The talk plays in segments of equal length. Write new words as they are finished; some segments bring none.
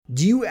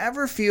Do you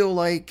ever feel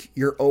like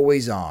you're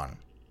always on?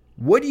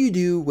 What do you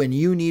do when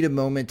you need a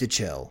moment to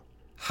chill?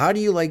 How do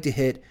you like to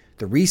hit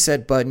the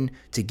reset button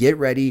to get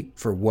ready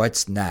for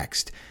what's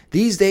next?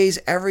 These days,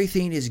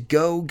 everything is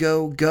go,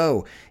 go,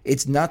 go.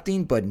 It's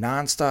nothing but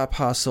nonstop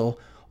hustle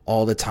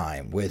all the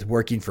time, with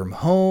working from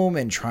home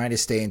and trying to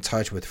stay in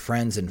touch with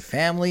friends and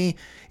family,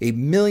 a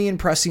million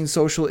pressing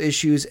social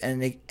issues,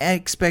 and an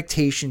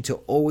expectation to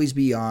always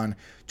be on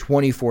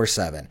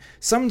 24/7.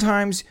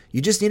 Sometimes you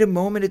just need a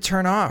moment to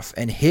turn off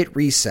and hit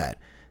reset.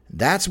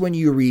 That's when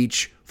you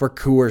reach for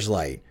Coors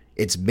Light.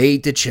 It's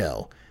made to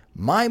chill.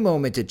 My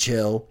moment to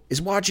chill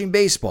is watching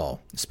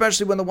baseball,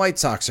 especially when the White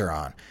Sox are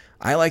on.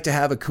 I like to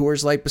have a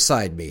Coors Light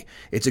beside me.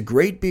 It's a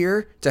great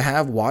beer to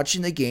have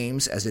watching the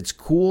games, as it's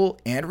cool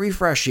and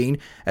refreshing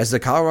as the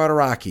Colorado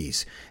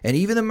Rockies. And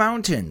even the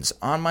mountains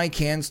on my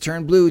cans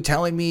turn blue,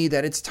 telling me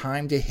that it's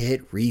time to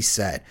hit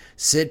reset.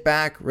 Sit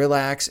back,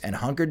 relax, and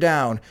hunker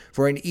down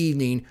for an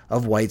evening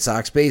of White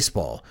Sox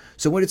baseball.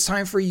 So when it's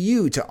time for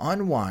you to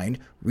unwind,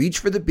 reach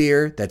for the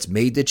beer that's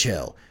made to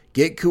chill.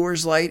 Get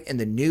Coors Light in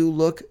the new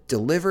look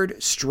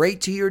delivered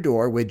straight to your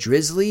door with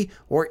Drizzly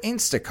or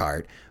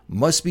Instacart.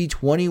 Must be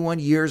 21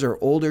 years or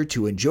older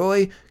to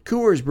enjoy.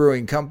 Coors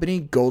Brewing Company,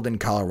 Golden,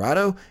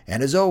 Colorado.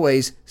 And as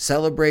always,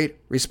 celebrate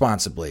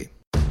responsibly.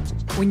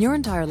 When your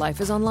entire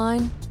life is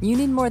online, you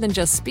need more than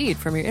just speed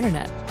from your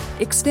internet.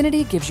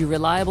 Xfinity gives you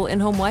reliable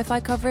in-home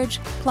Wi-Fi coverage,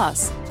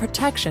 plus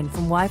protection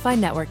from Wi-Fi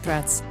network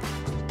threats.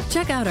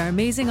 Check out our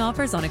amazing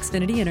offers on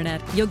Xfinity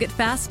Internet. You'll get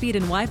fast speed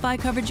and Wi-Fi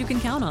coverage you can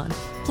count on.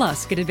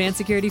 Plus, get advanced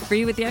security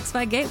free with the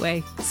X-Fi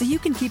Gateway, so you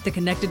can keep the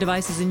connected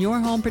devices in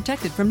your home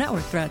protected from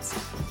network threats.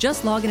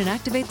 Just log in and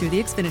activate through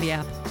the Xfinity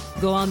app.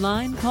 Go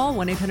online, call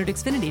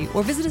 1-800-XFINITY,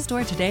 or visit a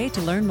store today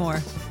to learn more.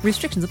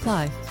 Restrictions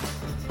apply.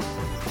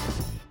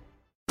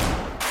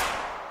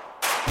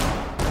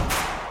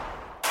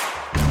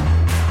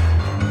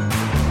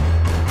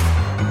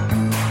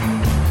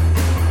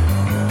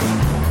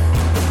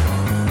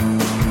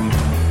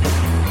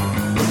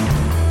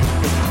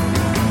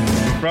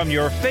 From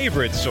your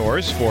favorite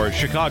source for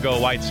Chicago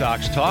White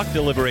Sox talk,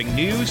 delivering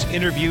news,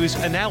 interviews,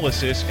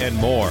 analysis, and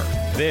more.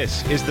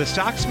 This is the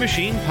Sox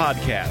Machine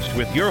Podcast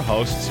with your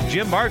hosts,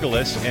 Jim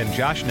Margulis and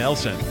Josh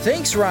Nelson.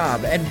 Thanks,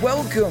 Rob, and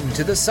welcome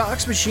to the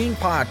Sox Machine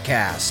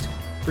Podcast,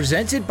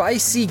 presented by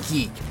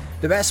SeatGeek.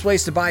 The best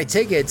place to buy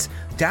tickets.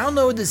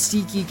 Download the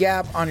SeatGeek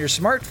app on your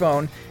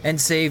smartphone and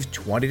save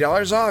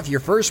 $20 off your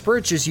first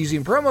purchase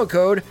using promo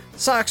code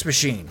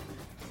SOXMachine.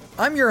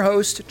 I'm your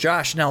host,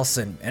 Josh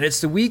Nelson, and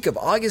it's the week of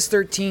August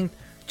 13th,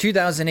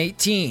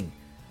 2018.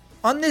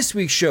 On this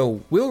week's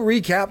show, we'll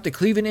recap the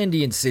Cleveland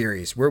Indians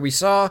series, where we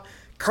saw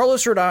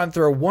Carlos Rodon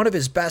throw one of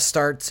his best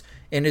starts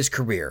in his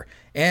career.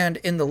 And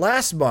in the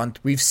last month,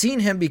 we've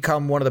seen him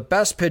become one of the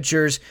best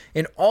pitchers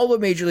in all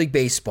of Major League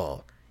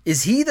Baseball.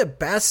 Is he the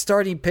best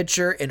starting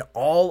pitcher in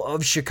all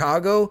of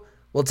Chicago?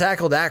 We'll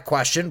tackle that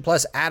question,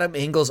 plus Adam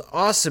Engel's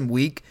awesome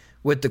week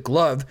with the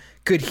glove.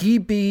 Could he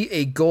be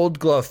a Gold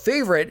Glove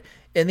favorite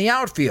in the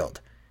outfield?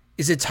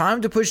 Is it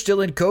time to push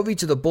Dylan Covey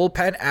to the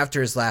bullpen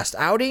after his last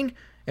outing?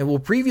 And we'll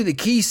preview the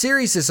key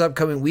series this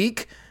upcoming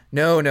week.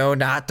 No,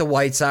 not the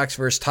White Sox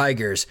versus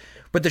Tigers,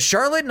 but the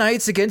Charlotte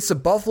Knights against the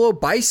Buffalo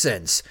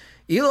Bisons.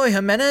 Eloy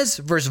Jimenez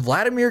versus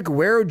Vladimir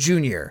Guerrero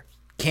Jr.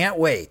 Can't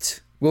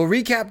wait. We'll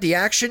recap the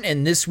action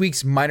in this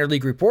week's minor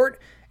league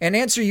report and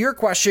answer your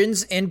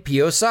questions in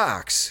PO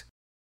Sox.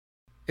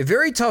 A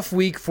very tough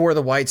week for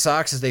the White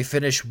Sox as they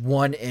finish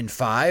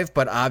 1-5,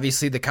 but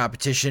obviously the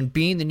competition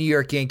being the New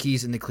York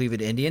Yankees and the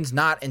Cleveland Indians,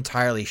 not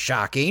entirely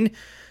shocking.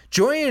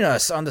 Joining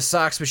us on the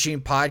Sox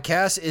Machine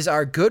Podcast is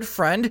our good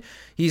friend.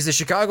 He's the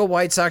Chicago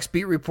White Sox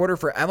beat reporter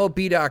for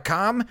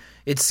MLB.com.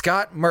 It's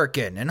Scott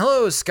Merkin. And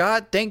hello,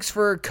 Scott. Thanks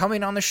for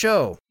coming on the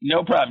show.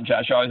 No problem,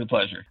 Josh. Always a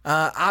pleasure.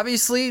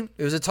 Obviously,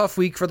 it was a tough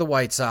week for the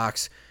White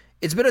Sox.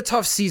 It's been a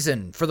tough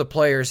season for the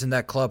players in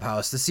that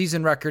clubhouse. The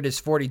season record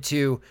is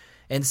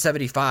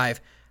 42-75.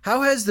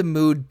 How has the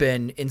mood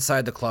been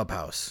inside the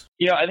clubhouse?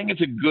 I think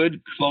it's a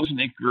good,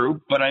 close-knit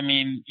group, but I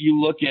mean,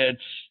 you look at,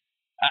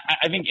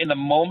 I think in the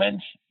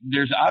moment,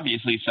 there's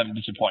obviously some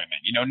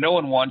disappointment. No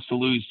one wants to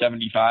lose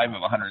 75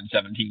 of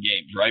 117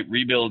 games, right?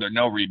 Rebuild or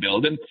no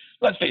rebuild. And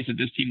let's face it,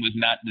 this team was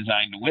not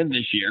designed to win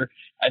this year.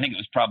 I think it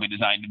was probably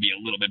designed to be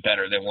a little bit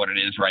better than what it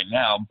is right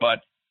now.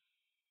 But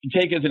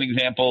take as an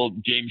example,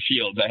 James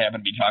Shields. I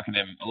happened to be talking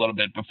to him a little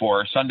bit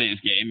before Sunday's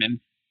game, and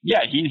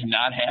yeah, he's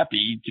not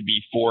happy to be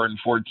 4-14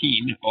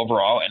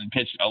 overall and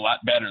pitched a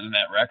lot better than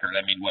that record.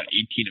 I mean,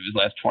 18 of his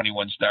last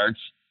 21 starts,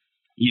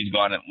 he's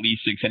gone at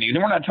least 6 innings.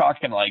 And we're not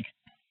talking like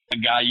a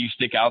guy you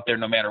stick out there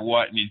no matter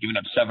what and he's giving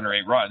up 7 or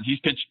 8 runs. He's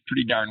pitched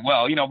pretty darn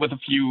well, with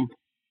a few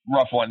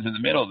rough ones in the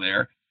middle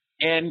there.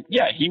 And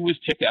yeah, he was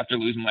ticked after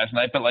losing last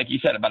night. But like you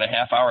said, about a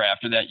half hour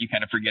after that, you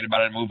kind of forget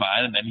about it and move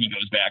on. And then he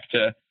goes back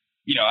to,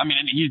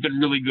 and he's been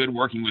really good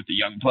working with the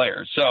young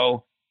players.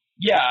 So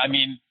yeah, I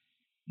mean,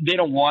 they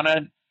don't want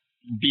to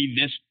be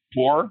this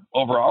poor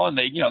overall, and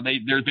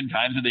there's been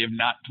times that they have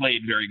not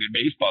played very good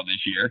baseball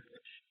this year,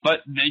 but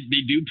they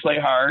do play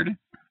hard.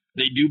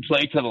 They do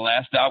play to the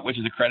last out, which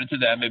is a credit to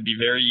them. It'd be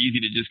very easy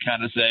to just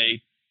kind of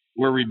say,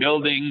 we're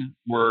rebuilding,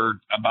 we're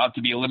about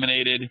to be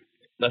eliminated,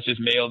 let's just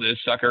mail this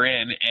sucker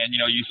in. And,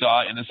 you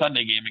saw in the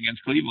Sunday game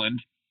against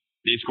Cleveland,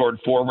 they scored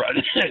 4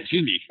 runs,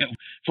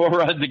 4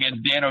 runs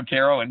against Dan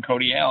Otero and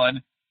Cody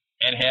Allen,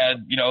 and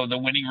had, the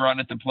winning run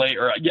at the plate,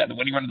 the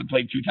winning run at the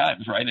plate 2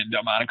 times, right? And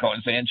Delmonico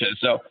and Sanchez.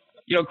 So,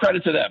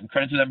 credit to them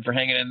for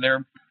hanging in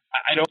there.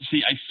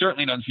 I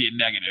certainly don't see a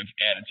negative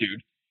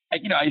attitude.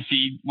 I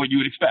see what you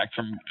would expect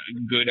from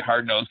good,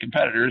 hard-nosed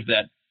competitors,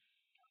 that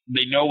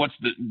they know what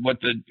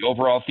the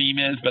overall theme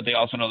is, but they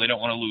also know they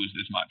don't want to lose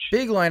this much.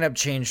 Big lineup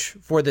change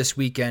for this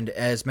weekend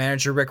as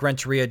manager Rick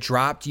Renteria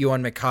dropped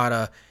Yoan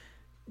Moncada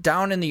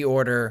down in the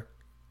order.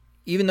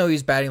 Even though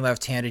he's batting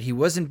left-handed, he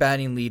wasn't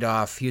batting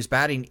leadoff. He was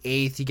batting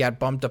 8th. He got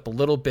bumped up a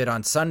little bit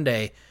on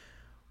Sunday.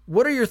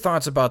 What are your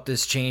thoughts about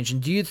this change,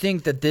 and do you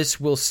think that this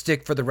will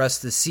stick for the rest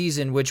of the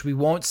season, which we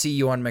won't see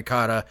Yoan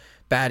Moncada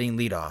batting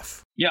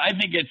leadoff? Yeah, I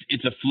think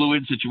it's a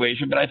fluid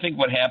situation, but I think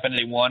what happened,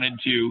 they wanted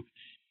to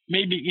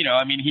maybe,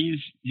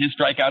 his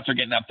strikeouts are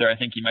getting up there. I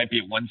think he might be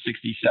at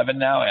 167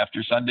 now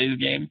after Sunday's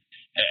game,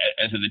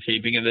 as of the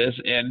taping of this.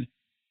 And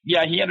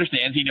yeah, he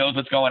understands, he knows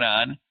what's going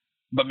on,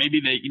 but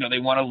maybe they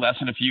want to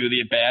lessen a few of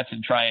the at-bats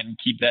and try and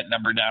keep that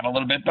number down a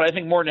little bit. But I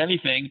think more than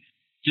anything,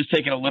 just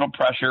taking a little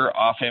pressure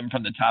off him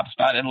from the top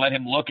spot and let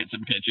him look at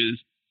some pitches,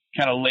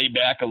 kind of lay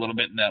back a little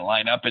bit in that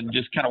lineup and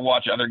just kind of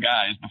watch other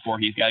guys before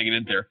he's got to get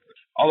in there.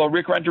 Although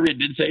Rick Renteria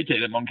did say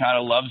today that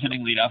Moncada loves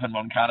hitting leadoff, and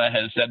Moncada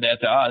has said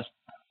that to us.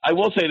 I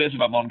will say this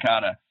about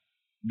Moncada.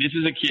 This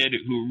is a kid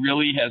who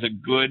really has a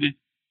good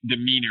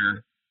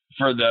demeanor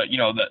for the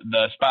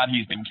spot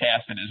he's been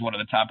cast in as one of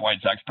the top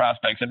White Sox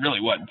prospects, and really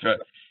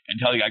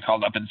until he got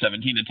called up in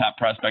 17, the top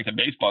prospect in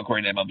baseball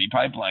according to MLB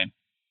Pipeline.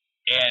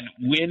 And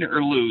win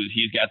or lose,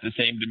 he's got the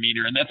same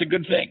demeanor, and that's a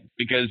good thing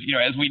because,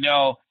 as we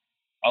know,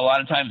 a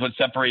lot of times what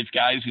separates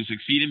guys who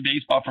succeed in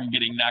baseball from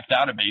getting knocked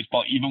out of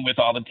baseball, even with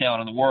all the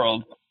talent in the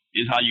world,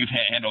 is how you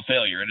handle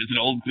failure. And it's an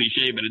old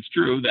cliche, but it's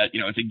true that,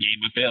 it's a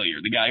game of failure.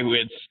 The guy who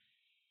hits,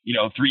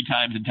 3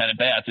 times in 10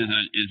 at-bats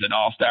is an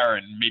all-star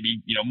and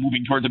maybe,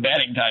 moving towards a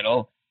batting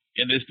title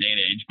in this day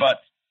and age. But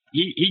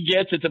he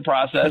gets it's a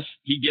process.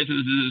 He gets it.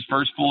 This is his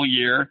first full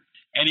year,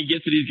 and he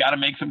gets that he's got to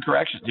make some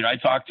corrections. I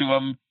talked to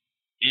him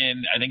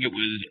in, I think it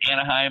was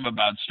Anaheim,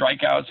 about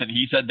strikeouts, and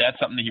he said that's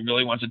something that he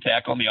really wants to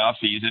tackle in the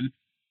offseason.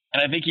 And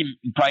I think he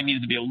probably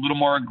needs to be a little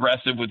more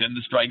aggressive within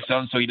the strike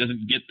zone so he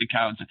doesn't get the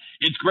counts.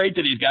 It's great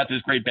that he's got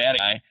this great batting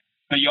eye,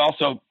 but you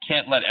also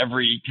can't let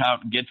every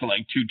count get to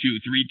like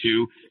 2-2,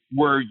 3-2,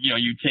 where,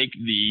 you take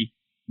the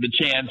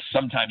chance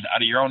sometimes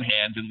out of your own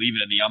hands and leave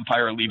it in the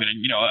umpire or leave it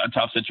in, a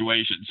tough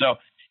situation. So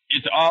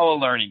it's all a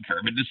learning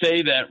curve. And to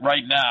say that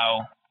right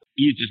now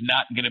he's just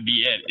not going to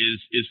be it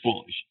is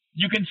foolish.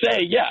 You can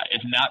say, yeah,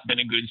 it's not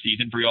been a good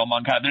season for Yoan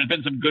Moncada. There's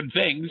been some good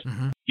things.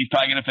 Mm-hmm. He's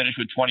probably going to finish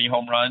with 20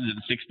 home runs and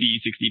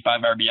 60,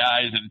 65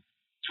 RBIs and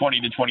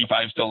 20 to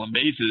 25 stolen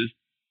bases,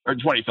 or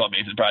 20 stolen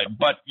bases probably.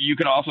 But you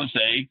can also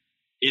say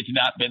it's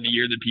not been the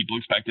year that people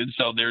expected,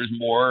 so there's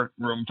more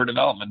room for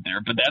development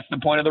there. But that's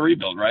the point of the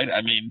rebuild, right?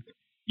 I mean,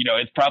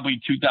 it's probably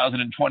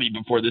 2020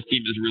 before this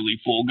team is really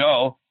full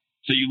go.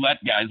 So you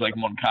let guys like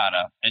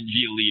Moncada and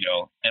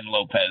Giolito and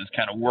Lopez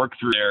kind of work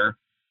through their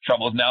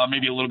troubles now, and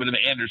maybe a little bit of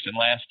Anderson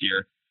last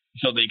year,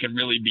 so they can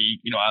really be,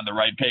 on the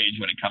right page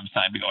when it comes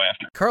time to go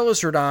after.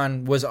 Carlos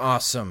Rodon was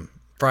awesome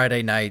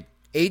Friday night.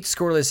 8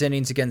 scoreless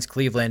innings against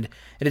Cleveland,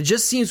 and it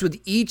just seems with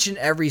each and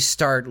every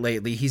start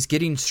lately, he's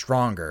getting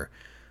stronger.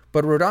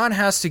 But Rodon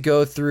has to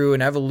go through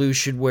an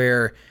evolution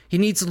where he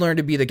needs to learn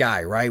to be the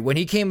guy, right? When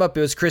he came up,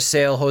 it was Chris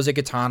Sale, Jose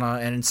Quintana,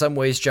 and in some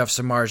ways Jeff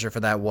Samardzija for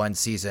that one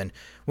season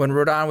when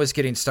Rodon was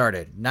getting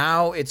started.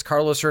 Now it's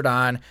Carlos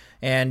Rodon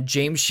and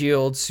James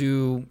Shields,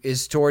 who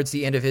is towards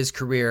the end of his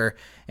career,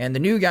 and the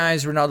new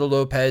guys, Ronaldo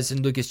Lopez and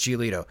Lucas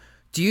Giolito.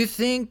 Do you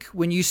think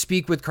when you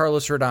speak with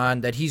Carlos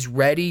Rodon that he's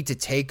ready to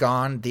take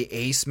on the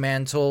ace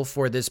mantle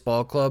for this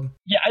ball club?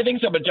 Yeah, I think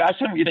so. But Josh,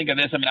 what do you think of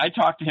this? I mean, I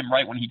talked to him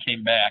right when he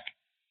came back,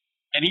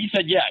 and he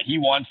said, yeah, he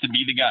wants to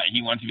be the guy.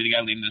 He wants to be the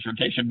guy leading this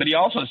rotation. But he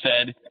also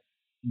said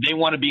they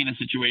want to be in a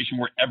situation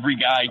where every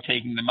guy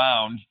taking the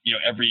mound,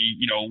 every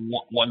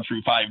 1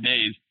 through 5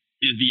 days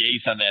is the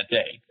ace on that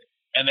day.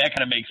 And that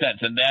kind of makes sense.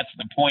 And that's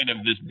the point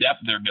of this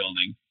depth they're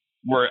building,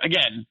 where,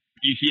 again,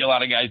 you see a lot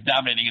of guys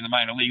dominating in the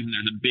minor leagues, and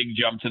there's a big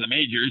jump to the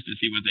majors to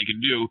see what they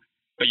can do.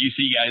 But you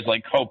see guys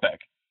like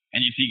Kopech, and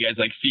you see guys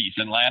like Feast.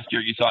 And last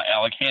year you saw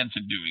Alec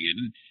Hansen doing it,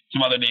 and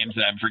some other names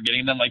that I'm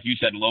forgetting. Then, like you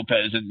said,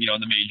 Lopez and, in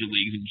the major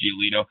leagues, and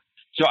Giolito.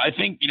 So I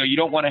think, you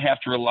don't want to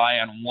have to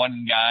rely on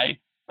one guy,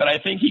 but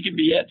I think he can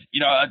be it.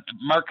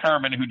 Mark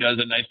Carman, who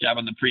does a nice job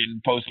on the pre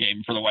and post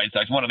game for the White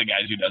Sox, one of the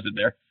guys who does it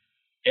there,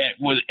 it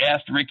was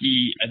asked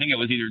Ricky, I think it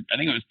was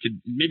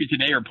maybe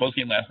today or post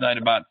game last night,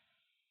 about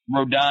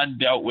Rodon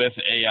dealt with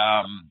a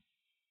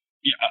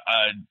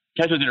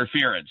catcher's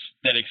interference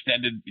that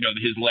extended,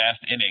 his last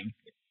inning,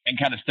 and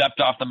kind of stepped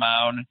off the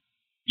mound,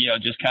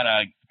 just kind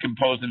of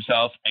composed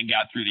himself and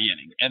got through the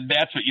inning. And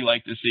that's what you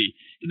like to see.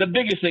 The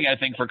biggest thing I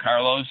think for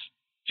Carlos,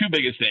 two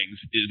biggest things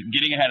is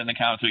getting ahead in the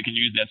count so he can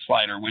use that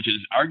slider, which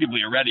is arguably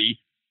already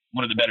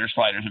one of the better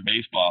sliders in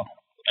baseball.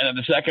 And then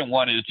the second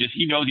one is just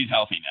he knows he's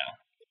healthy now.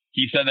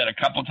 He said that a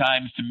couple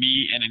times to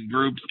me and in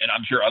groups, and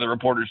I'm sure other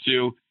reporters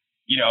too.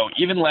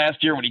 Even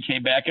last year when he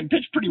came back and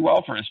pitched pretty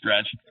well for a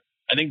stretch,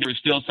 I think there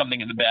was still something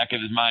in the back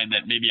of his mind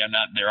that maybe I'm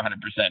not there 100%.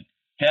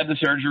 Had the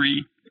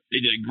surgery. They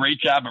did a great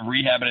job of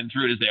rehabbing him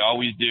through it as they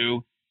always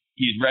do.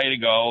 He's ready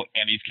to go,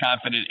 and he's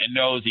confident and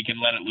knows he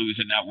can let it loose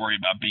and not worry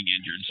about being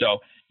injured. So,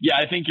 yeah,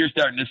 I think you're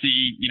starting to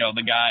see,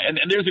 the guy. And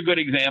there's a good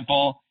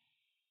example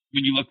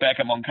when you look back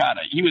at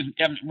Moncada.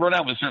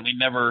 Rodon was certainly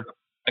never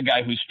a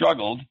guy who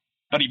struggled,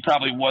 but he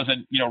probably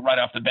wasn't, right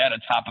off the bat a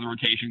top of the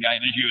rotation guy.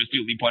 And as you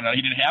astutely pointed out,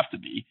 he didn't have to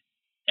be.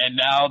 And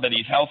now that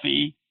he's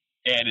healthy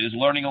and is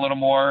learning a little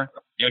more,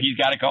 he's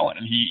got it going,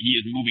 and he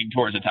is moving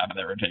towards the top of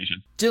that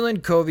rotation.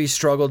 Dylan Covey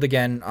struggled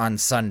again on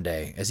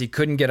Sunday as he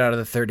couldn't get out of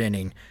the third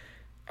inning.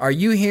 Are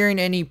you hearing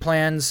any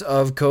plans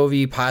of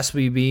Covey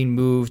possibly being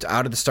moved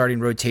out of the starting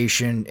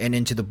rotation and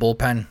into the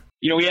bullpen?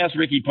 We asked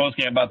Ricky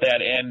postgame about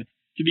that, and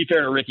to be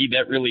fair to Ricky,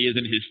 that really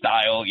isn't his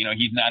style.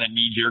 He's not a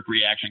knee-jerk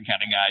reaction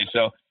kind of guy,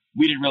 so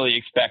we didn't really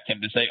expect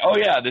him to say, oh,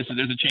 yeah, there's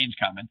a change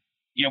coming.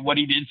 What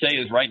he did say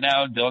is right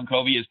now Dylan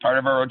Covey is part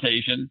of our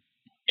rotation,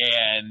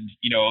 and,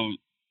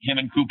 him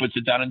and Cooper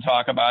sit down and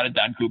talk about it,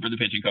 Don Cooper, the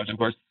pitching coach, of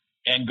course,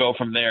 and go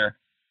from there.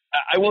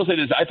 I will say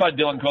this. I thought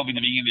Dylan Covey at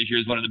the beginning of this year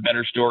is one of the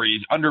better stories,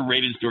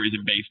 underrated stories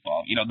in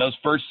baseball. Those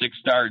first 6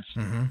 starts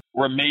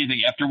were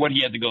amazing after what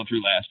he had to go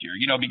through last year.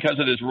 Because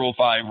of this Rule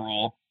 5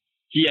 rule,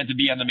 he had to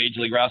be on the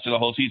Major League roster the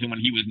whole season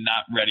when he was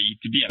not ready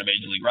to be on a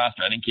Major League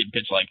roster. I think he'd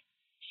pitched like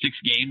 6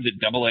 games at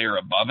Double-A or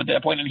above at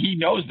that point, and he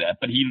knows that.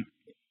 But he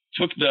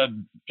took the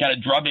kind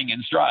of drubbing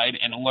in stride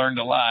and learned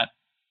a lot.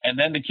 And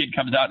then the kid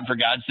comes out and, for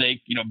God's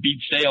sake,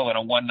 beats Sale in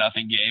a 1-0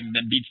 game, and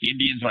then beats the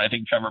Indians when I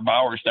think Trevor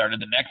Bauer started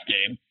the next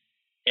game.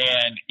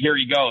 And here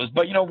he goes.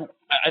 But,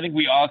 I think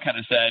we all kind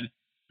of said,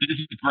 this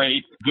is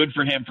great, good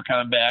for him for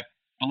coming back,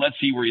 but let's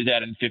see where he's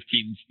at in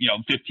 15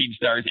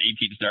 starts,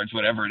 18 starts,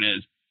 whatever it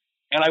is.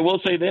 And I will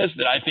say this,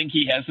 that I think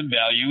he has some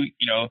value.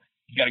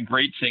 He's got a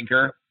great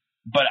sinker,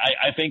 but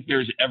I think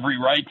there's every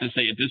right to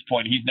say at this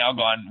point, he's now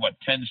gone,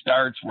 10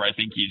 starts where I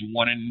think he's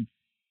 1-8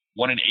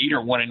 or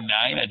 1-9.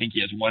 I think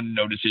he has 1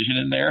 no decision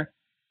in there,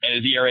 and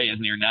his ERA is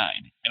near 9.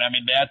 And I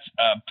mean, that's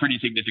a pretty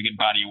significant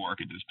body of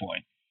work at this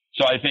point.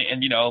 So I think,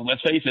 and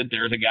let's face it,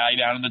 there's a guy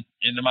down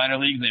in the minor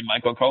leagues named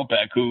Michael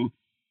Kopech who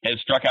has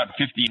struck out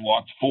 50 and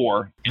walked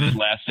 4 in his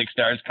last 6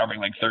 starts, covering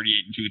like 38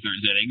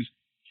 2/3 innings.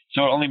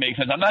 So it only makes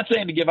sense. I'm not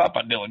saying to give up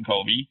on Dylan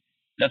Covey.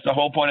 That's the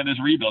whole point of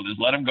this rebuild, is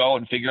let him go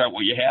and figure out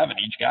what you have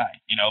in each guy.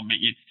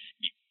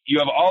 You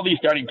have all these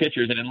starting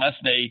pitchers, and unless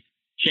they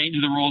change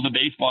the rules of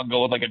baseball and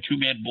go with like a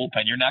 2-man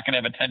bullpen, you're not going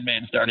to have a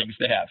 10-man starting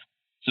staff.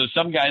 So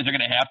some guys are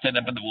going to have to end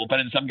up in the bullpen,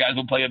 and some guys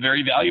will play a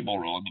very valuable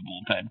role in the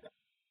bullpen.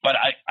 But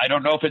I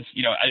don't know if it's,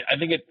 I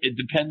think it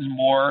depends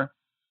more,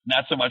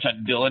 not so much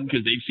on Dylan,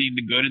 because they've seen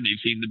the good and they've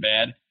seen the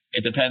bad.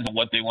 It depends on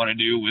what they want to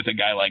do with a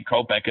guy like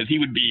Kopech, because he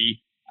would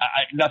be,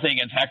 nothing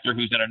against Hector,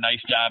 who's done a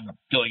nice job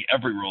filling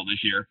every role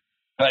this year,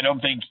 but I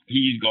don't think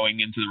he's going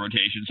into the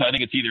rotation. So I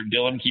think it's either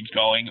Dylan keeps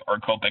going or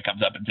Kopech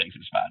comes up and takes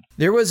his spot.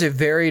 There was a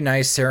very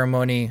nice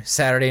ceremony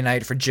Saturday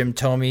night for Jim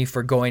Thome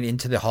for going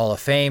into the Hall of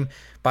Fame.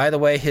 By the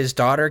way, his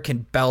daughter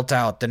can belt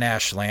out the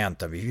national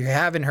anthem. If you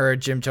haven't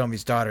heard Jim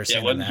Thome's daughter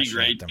sing the national anthem. Yeah, wasn't she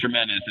great?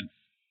 Tremendous. And,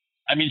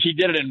 I mean, she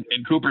did it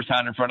in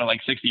Cooperstown in front of like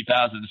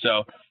 60,000,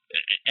 so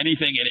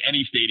anything at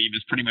any stadium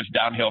is pretty much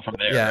downhill from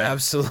there. Yeah, right?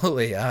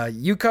 Absolutely.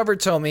 You covered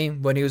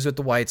Thome when he was with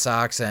the White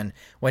Sox and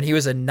when he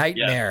was a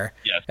nightmare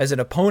as an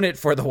opponent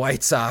for the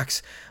White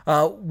Sox.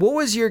 What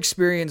was your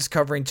experience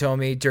covering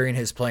Thome during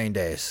his playing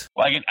days?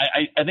 Well,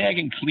 I think I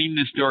can clean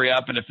this story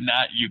up, and if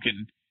not, you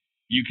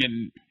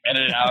can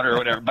edit it out or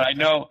whatever. But I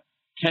know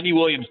Kenny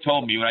Williams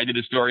told me when I did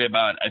a story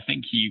about, I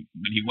think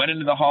when he went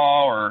into the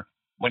Hall or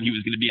when he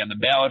was going to be on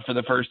the ballot for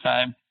the first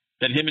time,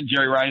 that him and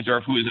Jerry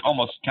Reinsdorf, who is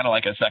almost kind of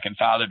like a second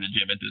father to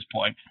Jim at this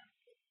point,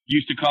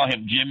 used to call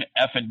him Jim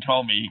Effin'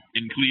 Thome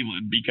in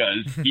Cleveland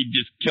because he'd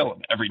just kill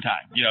him every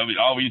time. It'd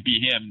always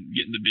be him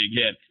getting the big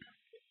hit.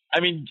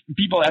 I mean,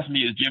 people ask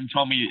me, is Jim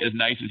Thome as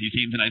nice as he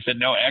seems? And I said,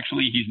 no,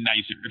 actually, he's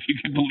nicer, if you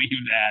can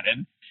believe that.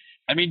 And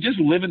I mean, just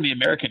living the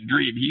American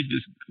dream. He's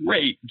this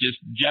great, just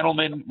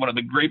gentleman, one of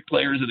the great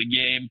players of the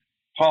game,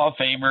 Hall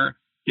of Famer.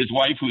 His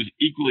wife, who's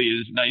equally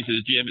as nice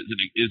as Jim,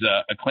 is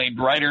a acclaimed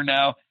writer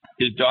now.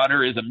 His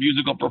daughter is a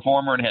musical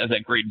performer and has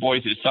that great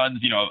voice. His son's,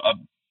 a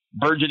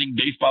burgeoning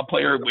baseball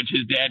player, which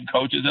his dad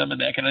coaches him and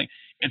that kind of thing.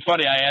 It's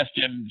funny. I asked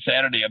Jim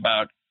Saturday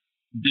about,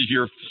 does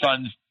your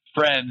son's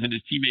friends and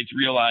his teammates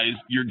realize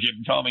you're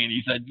Jim Thome? And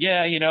he said,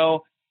 yeah,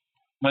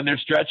 when they're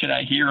stretching,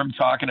 I hear him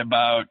talking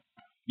about,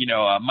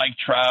 Mike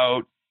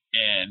Trout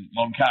and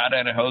Moncada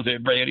and Jose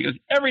Abreu. He goes,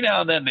 every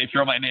now and then they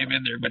throw my name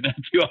in there, but not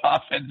too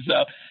often.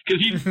 So,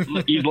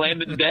 because he's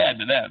Landon's dad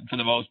to them for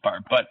the most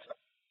part. But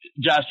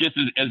Josh, just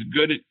as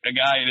good a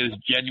guy and as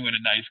genuine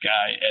a nice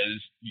guy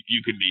as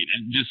you could meet,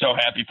 and just so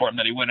happy for him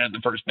that he went in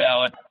the first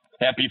ballot.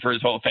 Happy for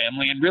his whole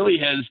family, and really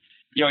has,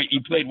 he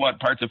played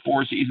parts of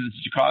 4 seasons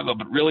in Chicago,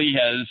 but really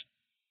has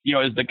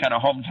as the kind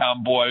of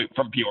hometown boy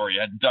from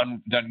Peoria,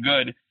 done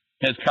good,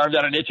 has carved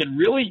out a niche and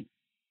really,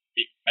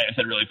 I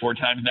said really 4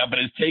 times now, but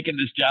has taken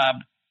this job.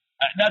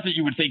 Not that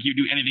you would think he'd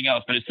do anything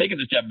else, but has taken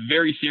this job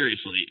very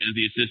seriously as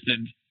the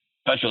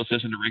special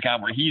assistant to Rick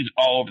Hahn, where he's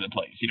all over the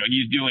place.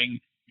 He's doing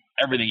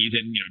everything. He's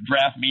in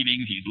draft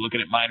meetings. He's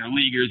looking at minor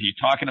leaguers. He's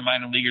talking to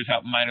minor leaguers,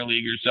 helping minor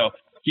leaguers. So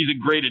he's a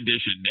great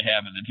addition to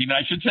have in the team. And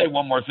I should say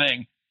one more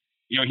thing.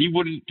 He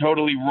wouldn't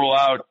totally rule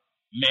out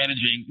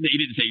managing. He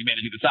didn't say he's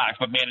managing the Sox,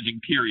 but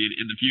managing period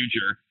in the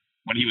future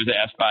when he was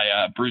asked by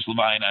Bruce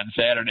Levine on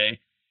Saturday.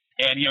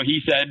 And,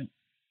 he said,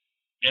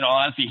 in all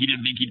honesty, he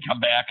didn't think he'd come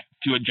back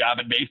to a job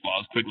in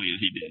baseball as quickly as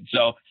he did.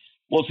 So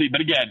we'll see.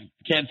 But again,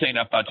 can't say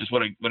enough about just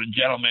what a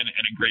gentleman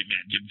and a great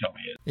man Jim Thome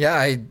is. Yeah,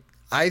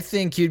 I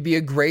think you'd be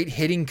a great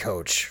hitting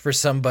coach for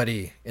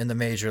somebody in the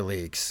major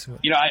leagues.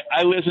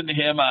 I listen to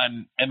him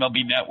on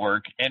MLB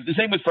Network, and the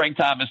same with Frank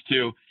Thomas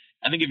too.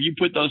 I think if you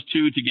put those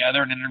two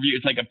together in an interview,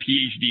 it's like a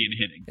PhD in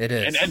hitting. It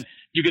is. And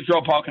you could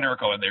throw Paul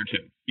Konerko in there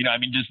too.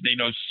 Just they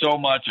know so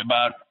much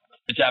about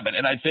the job.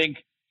 And I think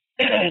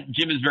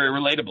Jim is very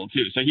relatable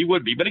too. So he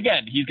would be. But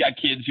again, he's got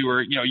kids who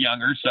are,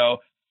 younger. So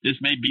this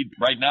may be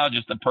right now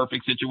just the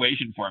perfect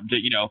situation for him to,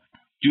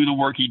 do the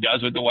work he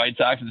does with the White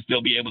Sox and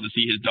still be able to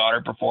see his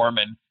daughter perform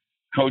and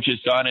coach his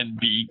son and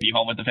be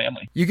home with the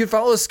family. You can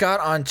follow Scott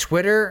on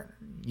Twitter.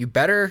 You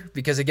better,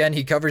 because again,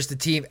 he covers the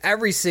team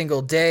every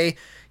single day.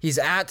 He's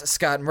at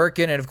Scott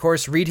Merkin, and of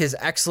course, read his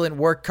excellent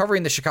work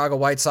covering the Chicago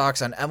White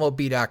Sox on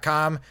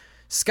MLB.com.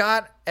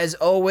 Scott, as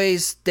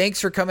always, thanks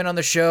for coming on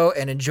the show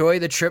and enjoy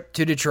the trip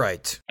to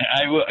Detroit.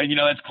 I will.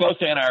 That's close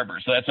to Ann Arbor,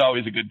 so that's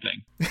always a good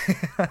thing.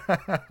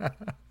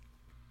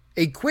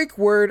 A quick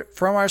word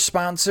from our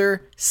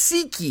sponsor,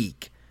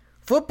 SeatGeek.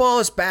 Football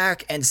is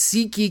back, and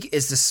SeatGeek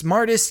is the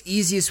smartest,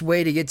 easiest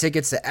way to get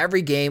tickets to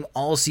every game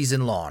all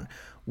season long.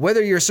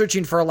 Whether you're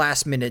searching for a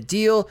last-minute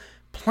deal,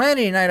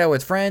 planning a night out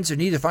with friends, or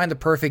need to find the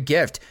perfect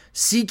gift,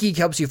 SeatGeek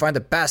helps you find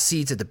the best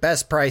seats at the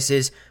best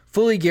prices,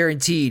 fully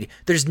guaranteed.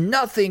 There's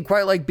nothing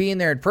quite like being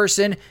there in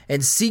person,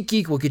 and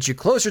SeatGeek will get you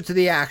closer to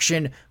the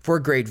action for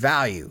a great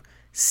value.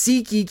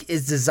 SeatGeek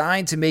is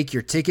designed to make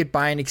your ticket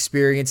buying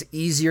experience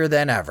easier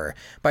than ever.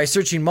 By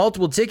searching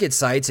multiple ticket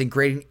sites and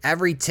grading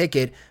every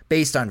ticket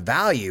based on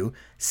value,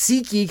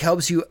 SeatGeek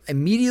helps you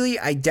immediately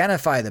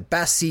identify the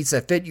best seats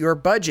that fit your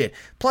budget.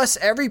 Plus,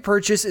 every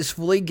purchase is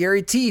fully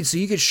guaranteed, so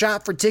you can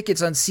shop for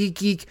tickets on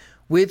SeatGeek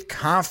with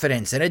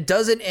confidence. And it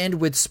doesn't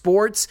end with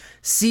sports.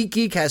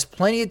 SeatGeek has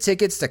plenty of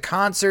tickets to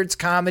concerts,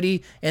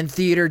 comedy, and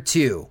theater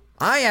too.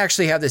 I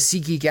actually have the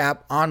SeatGeek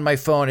app on my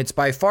phone. It's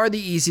by far the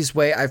easiest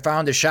way I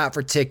found to shop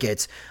for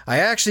tickets. I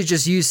actually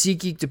just used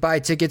SeatGeek to buy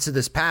tickets to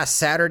this past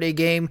Saturday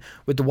game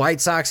with the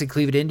White Sox and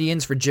Cleveland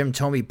Indians for Jim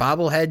Thome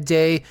Bobblehead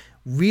Day.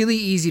 Really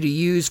easy to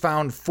use.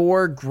 Found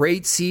 4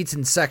 great seats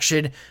in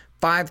section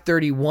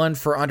 531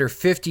 for under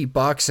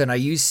 $50, and I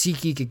used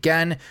SeatGeek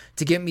again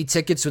to get me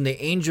tickets when the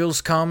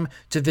Angels come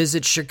to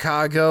visit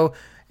Chicago,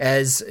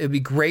 as it'd be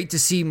great to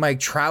see Mike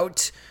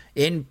Trout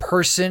in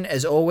person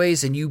as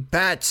always. And you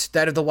bet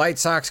that if the White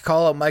Sox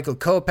call out Michael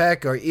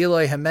Kopech or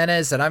Eloy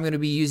Jimenez, that I'm going to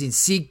be using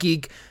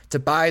SeatGeek to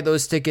buy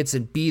those tickets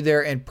and be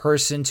there in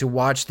person to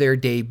watch their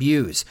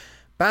debuts.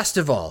 Best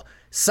of all,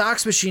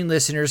 Sox Machine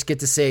listeners get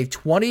to save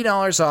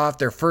 $20 off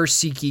their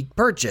first SeatGeek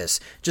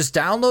purchase. Just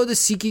download the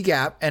SeatGeek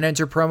app and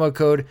enter promo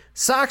code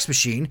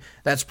SoxMachine.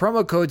 That's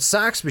promo code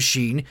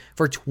SoxMachine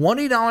for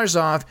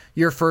 $20 off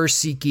your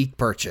first SeatGeek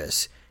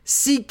purchase.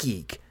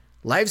 SeatGeek.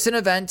 Life's an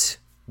event.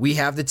 We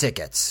have the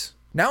tickets.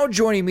 Now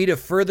joining me to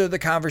further the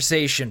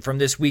conversation from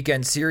this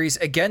weekend series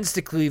against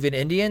the Cleveland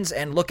Indians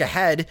and look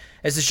ahead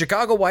as the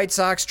Chicago White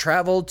Sox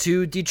travel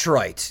to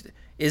Detroit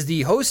is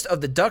the host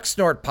of the Duck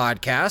Snort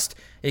podcast.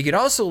 You can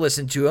also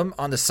listen to him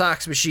on the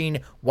Sox Machine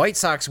White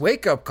Sox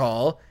Wake Up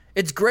Call.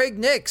 It's Greg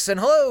Nix. And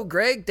hello,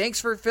 Greg.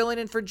 Thanks for filling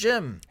in for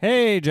Jim.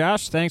 Hey,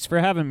 Josh. Thanks for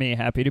having me.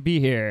 Happy to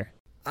be here.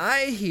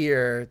 I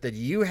hear that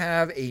you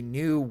have a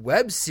new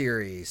web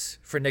series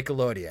for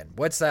Nickelodeon.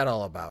 What's that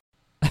all about?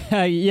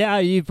 Yeah,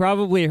 you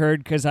probably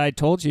heard because I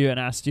told you and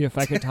asked you if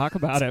I could talk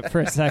about it for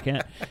a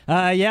second.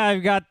 Yeah,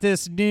 I've got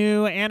this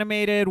new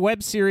animated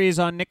web series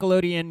on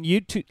Nickelodeon's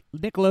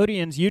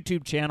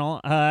YouTube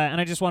channel,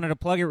 and I just wanted to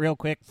plug it real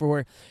quick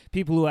for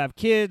people who have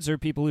kids or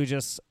people who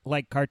just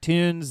like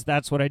cartoons.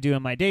 That's what I do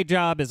in my day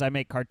job, is I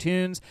make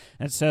cartoons.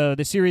 And so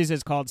the series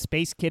is called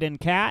Space Kid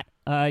and Cat.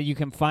 You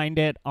can find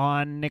it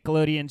on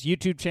Nickelodeon's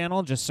YouTube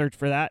channel. Just search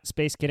for that,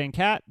 Space Kid and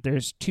Cat.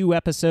 There's 2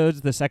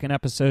 episodes. The second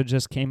episode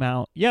just came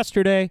out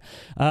yesterday.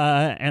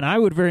 And I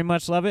would very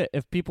much love it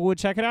if people would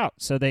check it out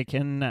so they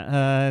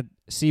can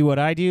see what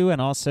I do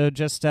and also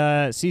just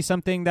see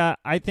something that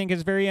I think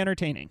is very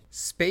entertaining.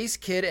 Space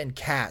Kid and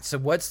Cat. So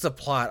what's the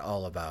plot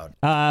all about?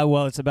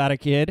 Well, it's about a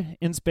kid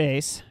in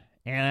space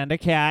and a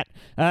cat.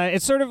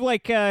 It's sort of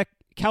like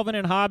Calvin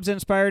and Hobbes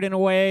inspired in a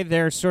way.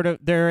 They're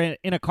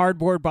in a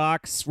cardboard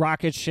box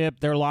rocket ship.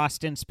 They're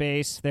lost in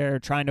space. They're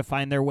trying to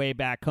find their way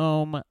back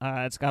home.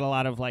 It's got a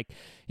lot of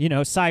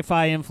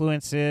sci-fi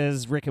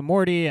influences, Rick and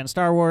Morty and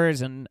Star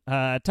Wars, and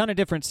a ton of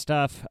different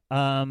stuff.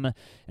 And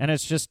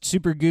it's just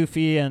super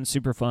goofy and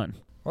super fun.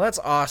 Well, that's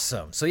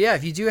awesome. So yeah,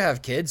 if you do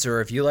have kids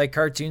or if you like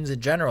cartoons in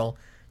general,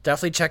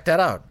 definitely check that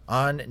out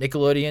on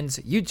Nickelodeon's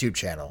YouTube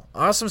channel.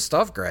 Awesome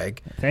stuff,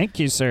 Greg. Thank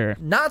you, sir.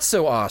 Not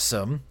so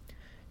awesome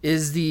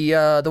is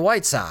the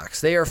White Sox.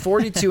 They are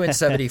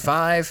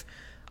 42-75.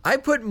 I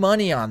put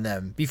money on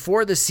them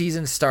before the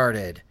season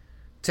started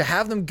to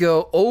have them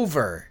go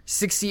over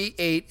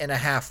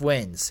 68.5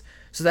 wins.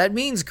 So that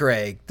means,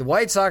 Greg, the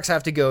White Sox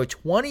have to go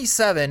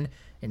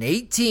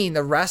 27-18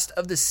 the rest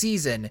of the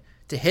season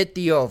to hit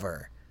the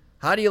over.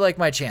 How do you like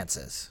my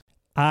chances?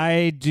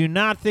 I do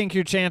not think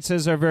your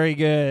chances are very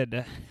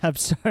good. I'm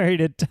sorry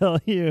to tell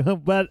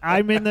you, but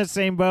I'm in the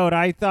same boat.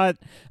 I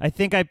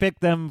think I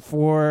picked them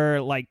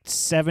for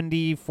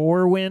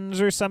 74 wins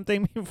or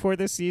something before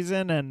the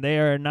season, and they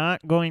are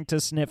not going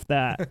to sniff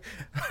that.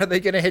 Are they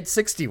going to hit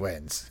 60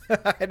 wins?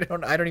 I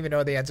don't even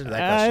know the answer to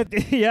that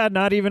question. Yeah,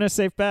 not even a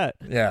safe bet.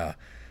 Yeah.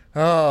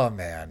 Oh,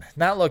 man.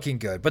 Not looking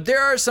good. But there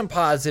are some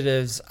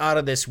positives out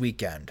of this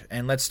weekend.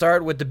 And let's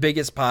start with the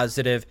biggest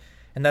positive,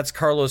 and that's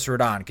Carlos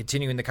Rodon,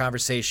 continuing the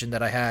conversation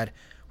that I had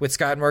with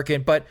Scott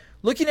Merkin, but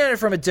looking at it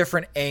from a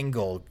different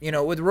angle.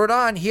 With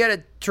Rodon, he had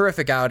a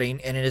terrific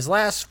outing, and in his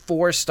last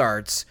 4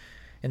 starts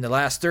in the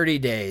last 30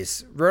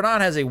 days, Rodon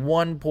has a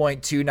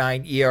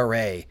 1.29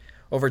 ERA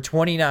over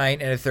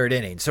 29 and a third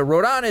inning. So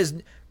Rodon is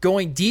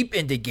going deep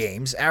into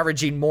games,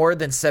 averaging more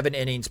than 7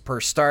 innings per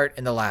start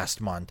in the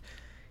last month,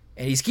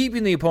 and he's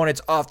keeping the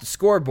opponents off the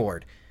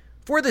scoreboard.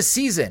 For the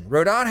season,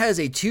 Rodon has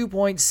a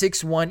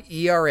 2.61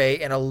 ERA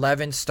and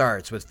 11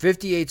 starts with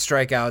 58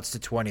 strikeouts to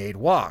 28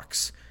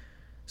 walks.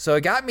 So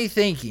it got me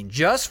thinking,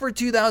 just for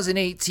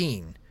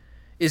 2018,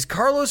 is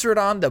Carlos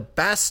Rodon the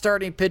best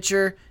starting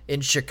pitcher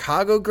in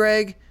Chicago,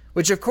 Greg?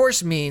 Which of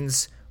course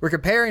means we're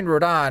comparing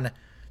Rodon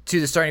to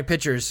the starting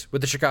pitchers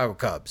with the Chicago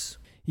Cubs.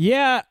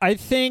 Yeah, I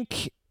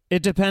think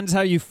it depends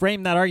how you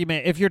frame that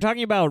argument. If you're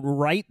talking about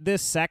right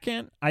this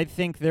second, I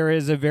think there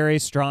is a very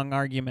strong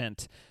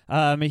argument.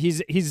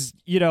 He's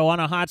on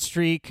a hot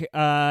streak.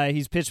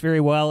 He's pitched very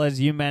well, as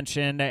you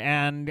mentioned,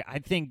 and I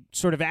think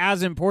sort of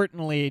as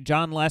importantly,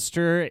 John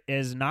Lester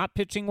is not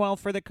pitching well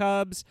for the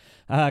Cubs.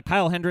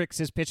 Kyle Hendricks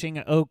is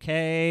pitching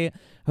okay.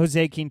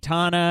 Jose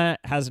Quintana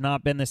has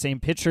not been the same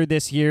pitcher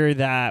this year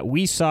that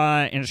we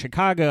saw in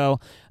Chicago.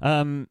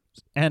 And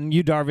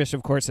Yu Darvish,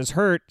 of course, is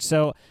hurt.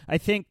 So I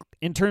think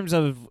in terms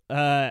of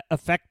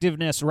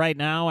effectiveness right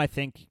now, I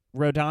think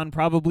Rodon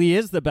probably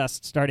is the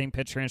best starting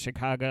pitcher in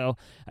Chicago.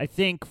 I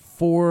think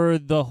for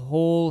the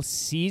whole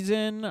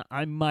season,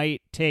 I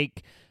might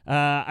take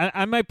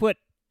I might put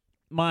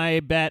my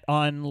bet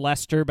on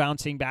Lester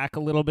bouncing back a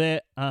little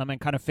bit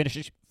and kind of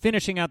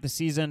finishing out the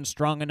season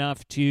strong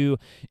enough to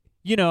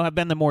have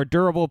been the more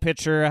durable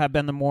pitcher, have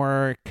been the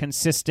more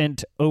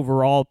consistent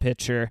overall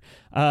pitcher.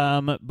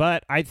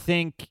 But I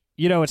think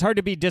it's hard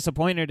to be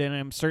disappointed in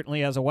him,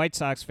 certainly as a White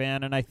Sox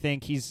fan, and I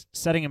think he's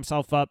setting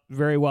himself up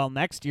very well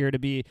next year to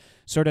be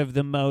sort of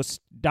the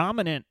most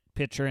dominant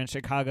pitcher in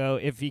Chicago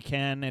if he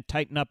can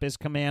tighten up his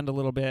command a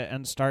little bit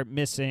and start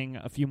missing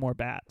a few more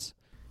bats.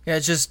 Yeah,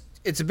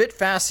 it's a bit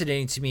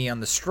fascinating to me on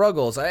the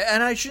struggles,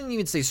 and I shouldn't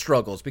even say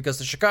struggles, because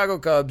the Chicago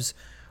Cubs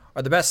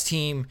are the best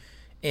team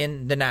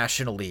in the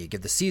National League.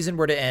 If the season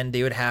were to end,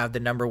 they would have the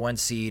number 1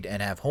 seed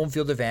and have home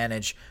field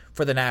advantage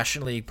for the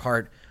National League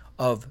part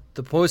of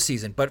the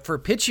postseason. But for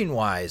pitching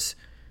wise,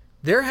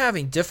 they're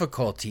having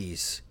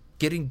difficulties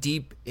getting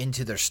deep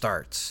into their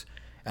starts.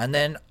 And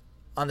then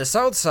on the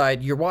south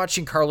side, you're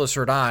watching Carlos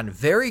Rodon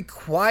very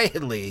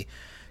quietly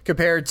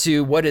compared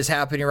to what is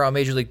happening around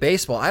Major League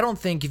Baseball. I don't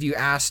think if you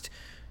asked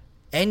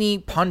any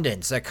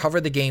pundits that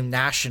cover the game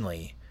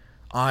nationally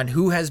on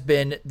who has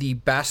been the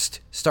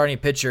best starting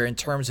pitcher in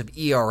terms of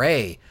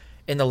ERA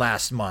in the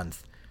last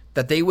month,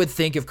 that they would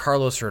think of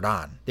Carlos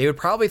Rodon. They would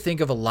probably think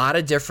of a lot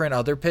of different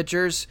other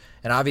pitchers,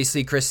 and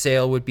obviously Chris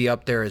Sale would be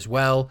up there as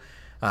well.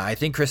 I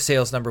think Chris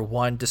Sale's number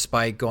 1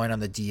 despite going on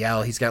the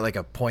DL. He's got like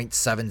a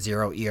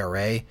 .70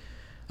 ERA,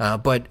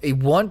 but a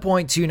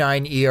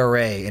 1.29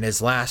 ERA in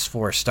his last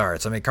 4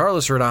 starts. I mean,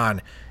 Carlos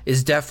Rodon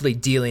is definitely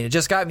dealing. It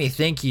just got me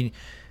thinking,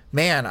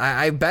 man,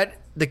 I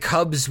bet the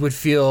Cubs would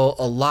feel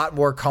a lot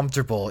more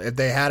comfortable if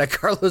they had a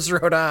Carlos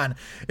Rodon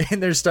in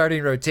their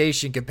starting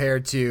rotation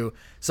compared to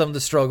some of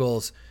the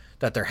struggles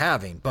that they're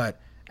having. But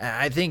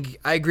I think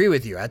I agree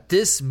with you. At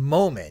this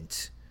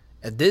moment,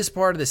 at this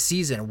part of the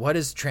season, what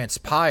has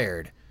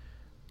transpired,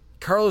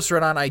 Carlos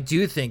Rodon, I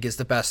do think, is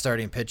the best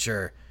starting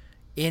pitcher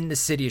in the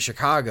city of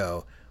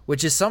Chicago,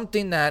 which is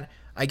something that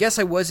I guess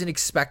I wasn't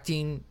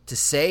expecting to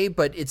say,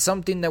 but it's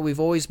something that we've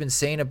always been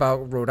saying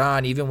about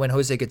Rodon, even when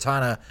Jose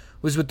Quintana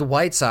was with the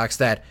White Sox,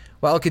 that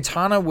while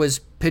Quintana was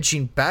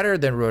pitching better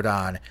than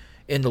Rodon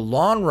in the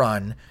long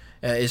run,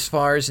 as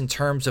far as in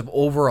terms of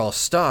overall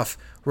stuff,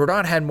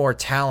 Rodon had more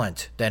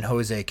talent than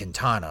Jose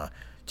Quintana.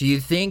 Do you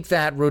think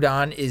that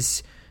Rodon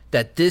is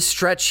that this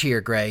stretch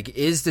here, Greg,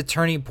 is the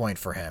turning point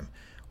for him,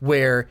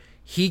 where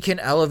he can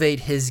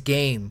elevate his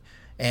game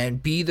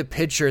and be the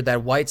pitcher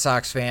that White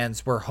Sox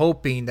fans were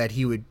hoping that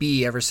he would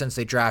be ever since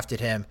they drafted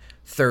him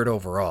 3rd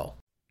overall?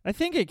 I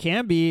think it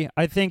can be.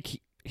 I think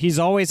he's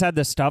always had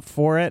the stuff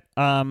for it.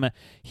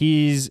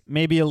 He's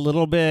maybe a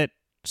little bit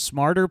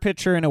smarter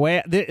pitcher in a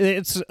way.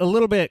 It's a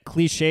little bit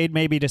cliched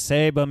maybe to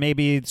say, but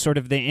maybe sort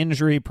of the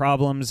injury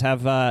problems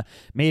have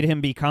made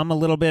him become a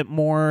little bit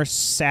more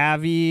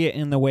savvy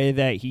in the way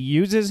that he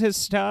uses his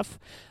stuff.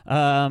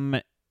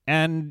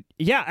 And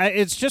yeah,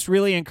 it's just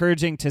really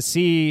encouraging to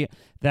see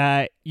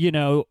that,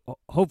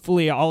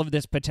 hopefully all of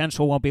this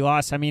potential won't be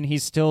lost. I mean,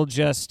 he's still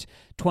just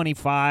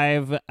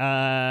 25,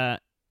 and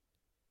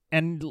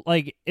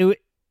like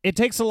it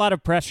takes a lot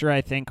of pressure,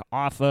 I think,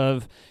 off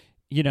of,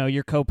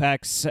 your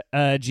Kopechs,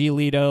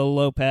 Giolito,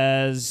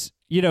 Lopez,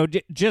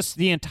 just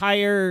the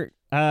entire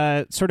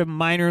sort of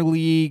minor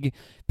league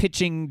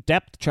pitching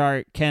depth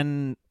chart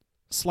can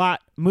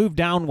move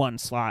down one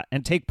slot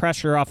and take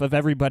pressure off of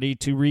everybody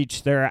to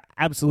reach their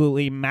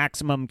absolutely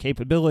maximum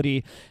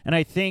capability. And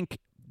I think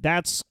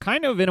that's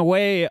kind of, in a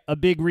way, a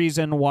big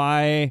reason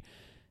why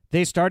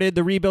they started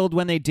the rebuild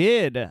when they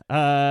did.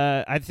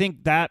 I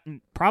think that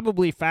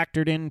probably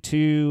factored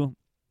into,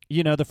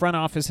 the front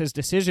office's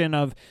decision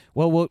of,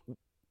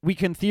 we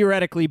can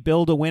theoretically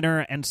build a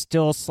winner and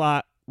still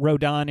slot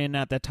Rodon in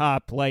at the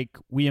top like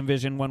we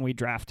envisioned when we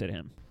drafted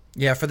him.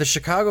 Yeah, for the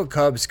Chicago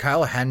Cubs,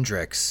 Kyle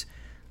Hendricks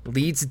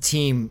leads the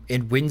team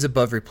in wins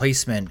above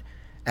replacement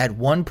at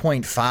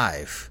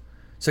 1.5.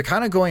 So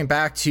kind of going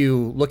back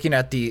to looking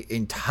at the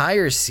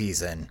entire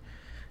season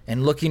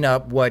and looking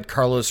up what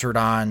Carlos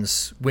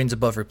Rodon's wins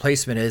above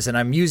replacement is, and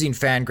I'm using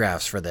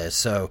Fangraphs for this.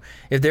 So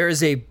if there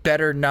is a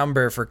better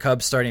number for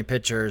Cubs starting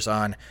pitchers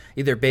on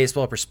either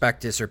Baseball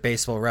Prospectus or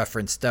Baseball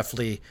Reference,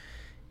 definitely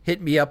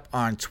hit me up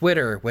on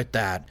Twitter with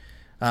that.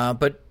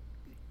 But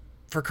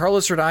for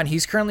Carlos Rodon,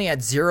 he's currently at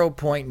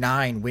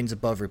 0.9 wins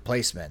above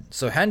replacement.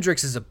 So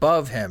Hendricks is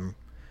above him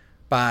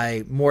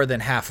by more than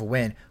half a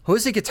win.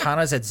 Jose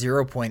Quintana's at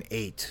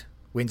 0.8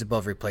 wins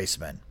above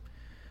replacement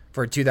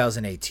for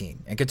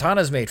 2018. And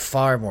Quintana's made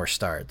far more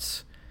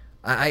starts.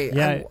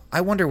 I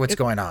wonder what's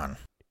going on.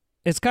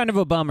 It's kind of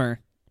a bummer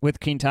with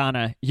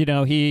Quintana.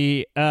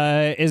 He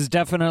is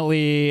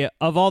definitely,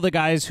 of all the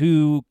guys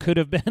who could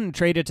have been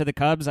traded to the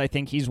Cubs, I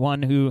think he's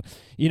one who,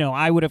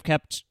 I would have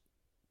kept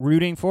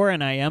rooting for,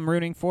 and I am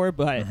rooting for,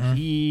 but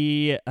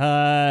he's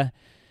not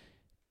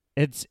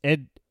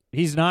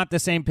the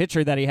same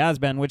pitcher that he has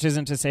been, which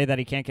isn't to say that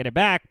he can't get it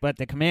back, but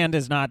the command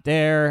is not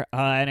there,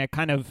 and it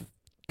kind of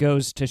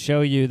goes to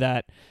show you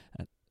that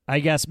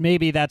I guess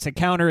maybe that's a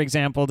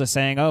counterexample to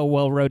saying, oh,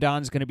 well,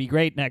 Rodon's going to be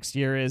great next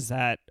year, is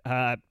that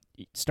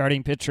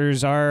starting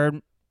pitchers are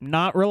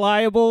not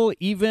reliable,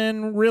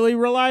 even really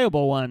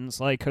reliable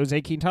ones like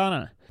Jose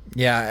Quintana.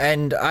 Yeah,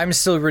 and I'm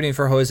still rooting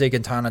for Jose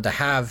Quintana to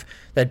have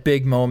that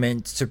big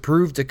moment to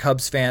prove to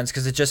Cubs fans,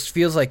 because it just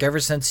feels like ever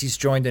since he's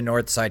joined the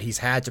North Side, he's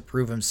had to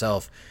prove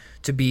himself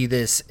to be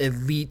this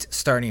elite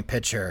starting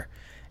pitcher.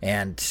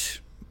 And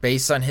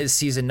based on his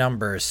season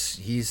numbers,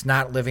 he's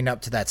not living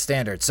up to that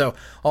standard. So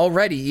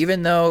already,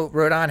 even though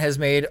Rodon has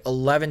made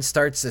 11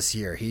 starts this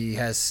year, he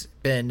has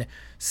been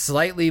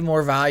slightly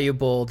more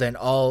valuable than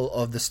all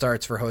of the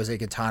starts for Jose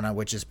Quintana,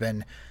 which has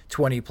been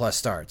 20-plus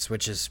starts,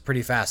 which is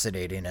pretty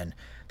fascinating. And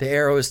the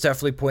arrow is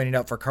definitely pointing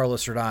up for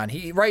Carlos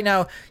Rodon. Right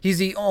now, he's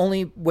the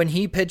only, when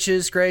he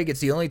pitches, Greg, it's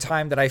the only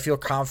time that I feel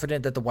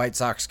confident that the White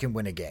Sox can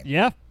win a game.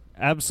 Yeah,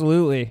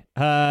 absolutely.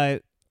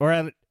 At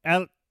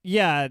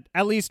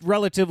least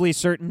relatively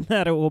certain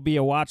that it will be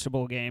a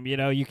watchable game.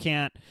 You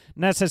can't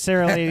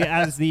necessarily,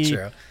 as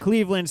the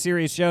Cleveland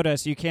series showed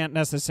us, you can't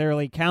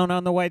necessarily count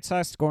on the White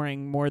Sox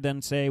scoring more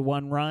than, say,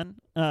 one run.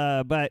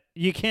 But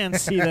you can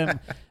see them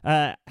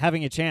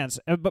having a chance.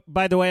 But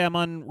by the way, I'm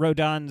on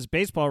Rodon's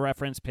Baseball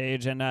Reference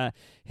page, and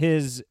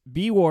his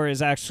B-WAR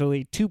is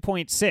actually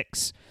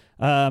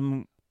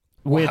 2.6,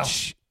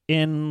 which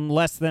in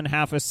less than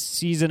half a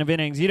season of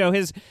innings.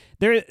 His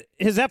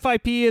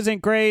FIP isn't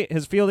great.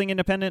 His fielding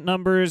independent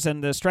numbers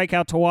and the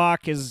strikeout to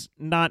walk is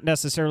not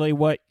necessarily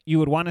what you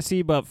would want to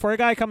see. But for a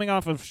guy coming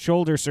off of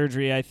shoulder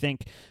surgery, I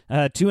think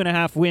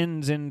 2.5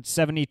 wins in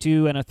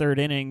 72 and a third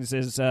innings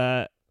is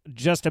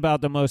just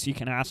about the most you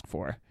can ask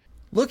for.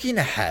 Looking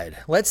ahead,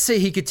 let's say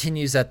he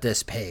continues at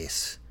this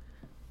pace.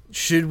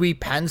 Should we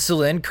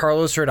pencil in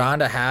Carlos Rodon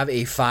to have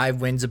a 5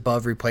 wins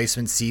above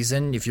replacement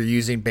season if you're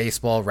using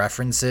Baseball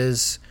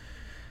References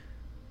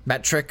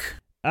metric?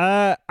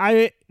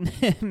 I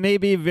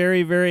maybe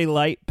very, very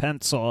light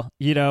pencil.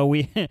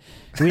 We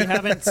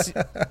haven't.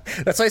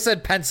 That's why I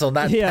said pencil,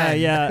 not pen.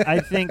 Yeah. I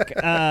think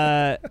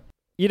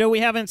we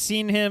haven't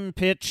seen him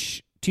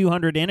pitch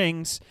 200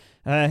 innings.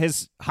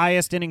 His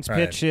highest innings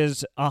pitch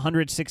is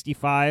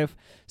 165.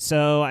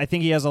 So I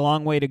think he has a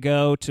long way to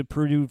go to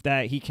prove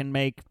that he can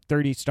make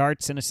 30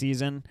 starts in a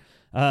season.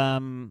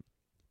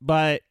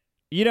 But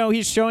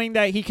he's showing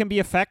that he can be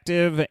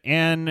effective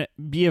and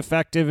be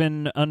effective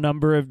in a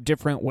number of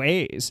different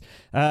ways,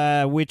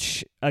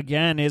 which,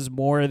 again, is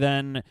more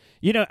than,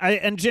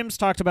 and Jim's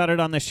talked about it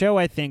on the show,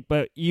 I think,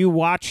 but you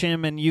watch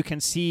him and you can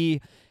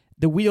see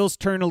the wheels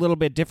turn a little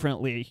bit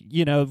differently,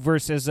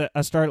 versus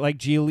a starter like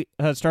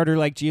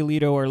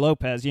Giolito or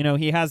Lopez.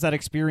 He has that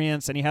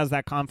experience and he has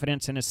that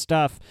confidence in his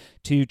stuff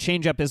to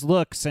change up his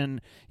looks and,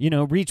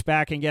 reach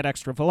back and get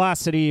extra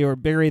velocity or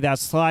bury that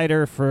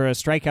slider for a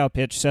strikeout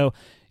pitch. So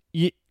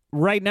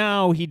right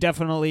now, he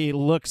definitely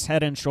looks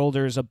head and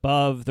shoulders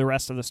above the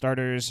rest of the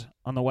starters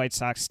on the White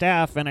Sox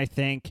staff, and I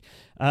think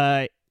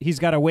he's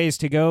got a ways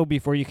to go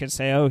before you can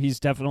say, oh, he's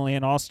definitely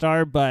an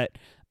all-star, but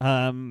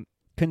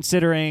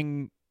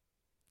considering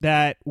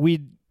that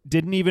we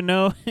didn't even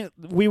know,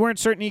 we weren't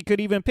certain he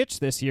could even pitch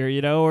this year,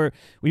 or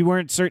we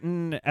weren't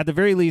certain at the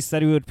very least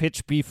that he would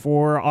pitch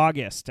before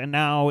August. And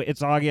now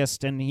it's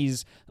August and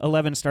he's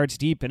 11 starts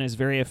deep and is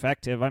very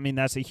effective. I mean,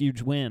 that's a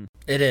huge win.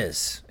 It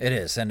is.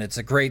 And it's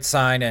a great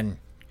sign. And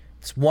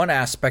it's one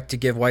aspect to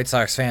give White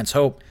Sox fans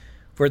hope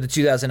for the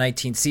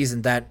 2019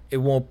 season that it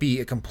won't be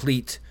a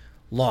complete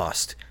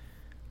loss.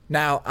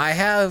 Now, I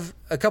have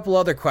a couple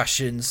other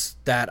questions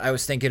that I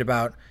was thinking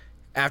about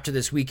after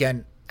this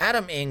weekend.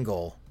 Adam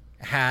Engel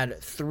had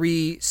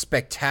 3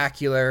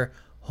 spectacular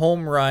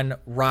home run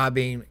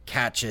robbing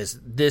catches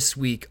this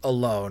week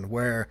alone,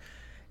 where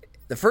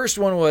the first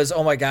one was,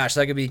 oh my gosh,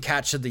 that could be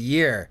catch of the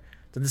year.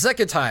 Then the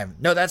second time,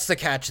 no, that's the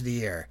catch of the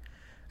year.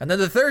 And then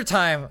the third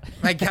time,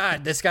 my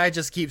God, this guy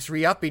just keeps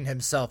re-upping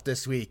himself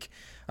this week.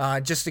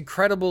 Just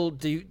incredible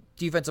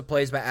defensive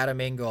plays by Adam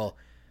Engel.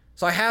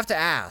 So I have to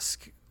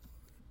ask,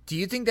 do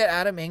you think that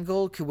Adam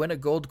Engel could win a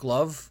Gold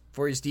Glove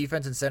for his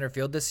defense in center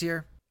field this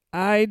year?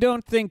 I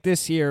don't think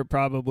this year,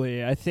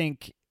 probably. I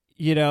think,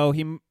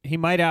 he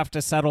might have to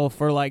settle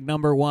for like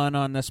number 1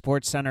 on the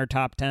Sports Center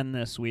top 10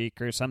 this week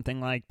or something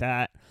like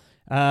that.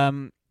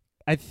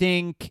 I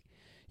think,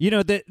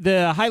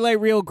 the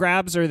highlight reel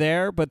grabs are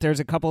there, but there's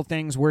a couple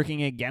things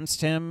working against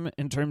him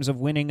in terms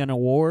of winning an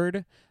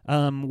award.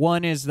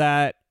 One is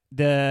that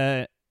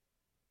the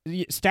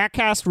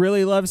StatCast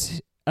really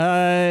loves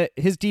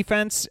his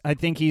defense. I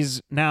think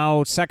he's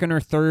now second or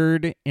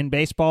third in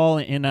baseball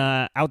in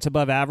outs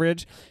above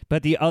average,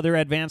 but the other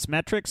advanced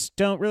metrics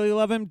don't really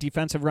love him: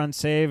 defensive runs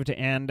saved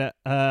and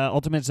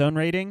ultimate zone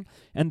rating,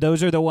 and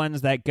those are the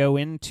ones that go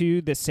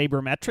into the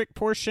sabermetric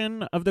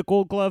portion of the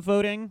Gold Glove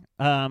voting.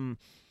 And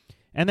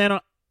then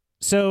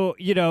so,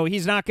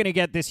 he's not going to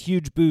get this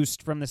huge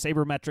boost from the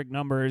sabermetric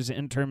numbers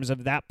in terms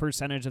of that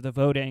percentage of the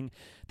voting.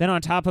 Then on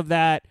top of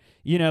that,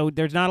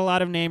 there's not a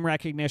lot of name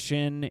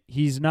recognition.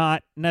 He's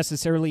not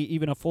necessarily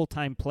even a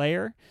full-time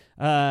player.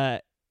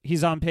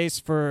 He's on pace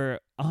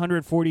for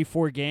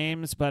 144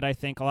 games, but I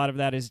think a lot of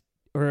that is,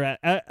 or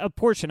a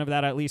portion of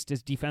that at least,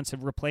 is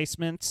defensive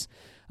replacements.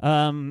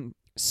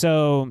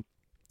 So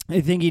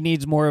I think he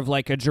needs more of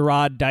like a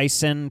Gerard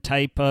Dyson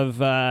type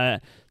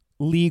of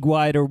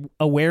league-wide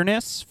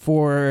awareness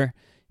for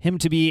him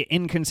to be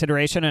in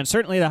consideration, and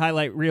certainly the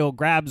highlight reel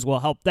grabs will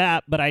help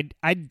that, but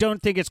I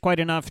don't think it's quite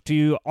enough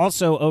to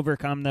also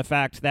overcome the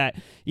fact that,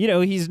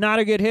 he's not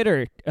a good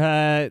hitter.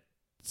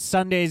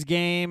 Sunday's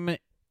game,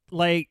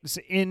 like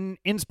in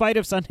spite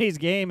of Sunday's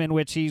game in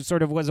which he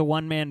sort of was a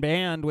one-man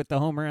band with the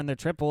homer and the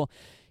triple,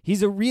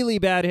 he's a really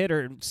bad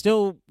hitter,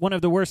 still one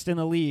of the worst in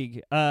the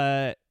league.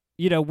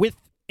 With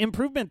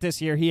improvement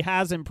this year, he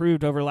has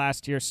improved over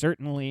last year,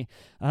 certainly,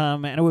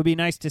 and it would be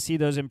nice to see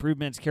those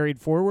improvements carried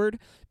forward.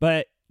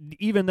 But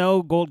even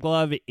though Gold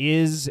Glove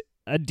is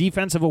a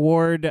defensive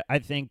award, I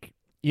think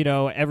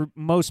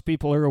most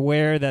people are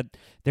aware that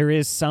there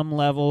is some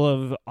level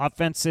of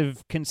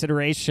offensive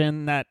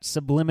consideration that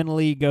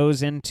subliminally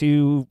goes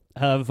into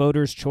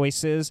voters'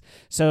 choices.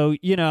 So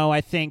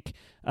I think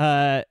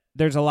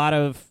there's a lot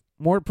of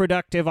more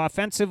productive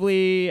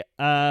offensively,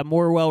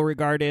 more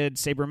well-regarded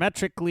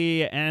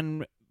sabermetrically,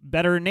 and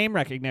better name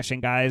recognition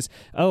guys.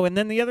 Oh, and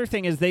then the other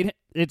thing is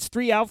it's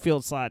 3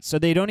 outfield slots, so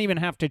they don't even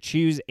have to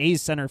choose a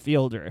center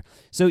fielder.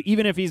 So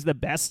even if he's the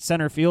best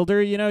center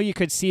fielder, you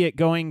could see it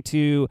going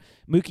to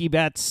Mookie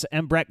Betts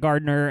and Brett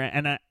Gardner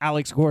and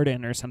Alex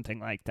Gordon or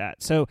something like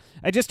that. So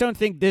I just don't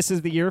think this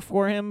is the year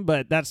for him,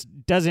 but that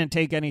doesn't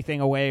take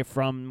anything away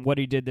from what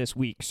he did this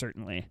week,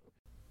 certainly.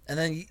 And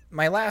then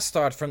my last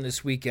thought from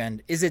this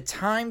weekend, is it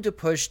time to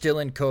push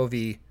Dylan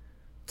Covey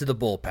to the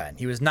bullpen?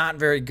 He was not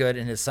very good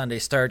in his Sunday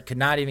start, could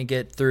not even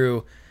get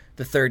through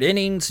the 3rd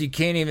inning, so you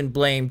can't even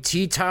blame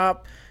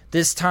T-Top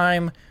this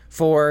time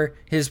for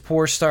his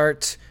poor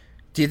start.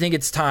 Do you think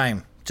it's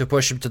time to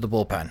push him to the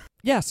bullpen?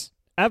 Yes,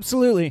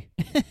 absolutely.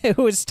 It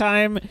was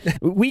time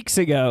weeks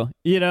ago.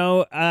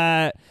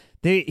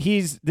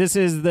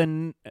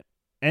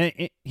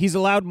 He's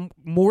allowed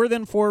more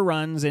than 4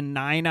 runs in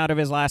 9 out of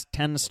his last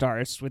 10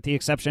 starts, with the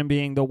exception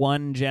being the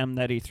one gem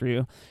that he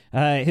threw.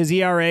 His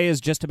ERA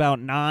is just about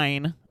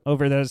 9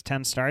 over those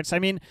 10 starts. I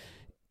mean,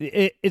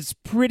 it's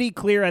pretty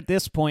clear at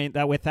this point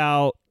that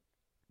without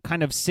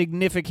kind of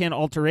significant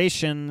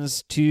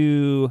alterations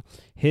to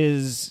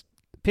his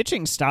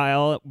pitching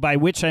style, by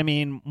which I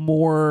mean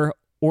more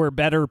or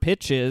better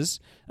pitches,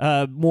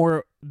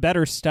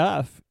 better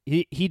stuff.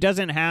 He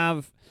doesn't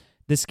have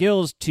the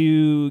skills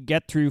to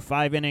get through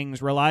 5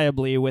 innings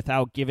reliably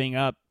without giving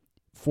up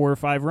 4 or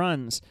 5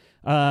 runs.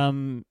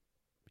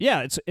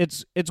 Yeah,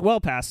 it's well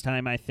past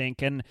time, I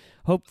think, and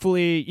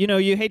hopefully,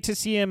 you hate to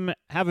see him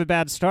have a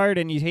bad start,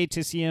 and you hate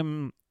to see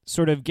him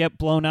sort of get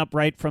blown up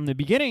right from the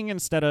beginning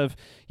instead of,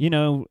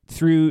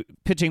 through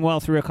pitching well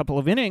through a couple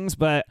of innings,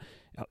 but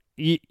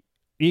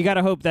you got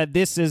to hope that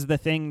this is the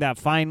thing that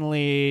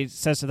finally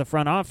says to the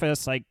front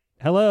office, like,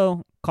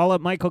 hello, call up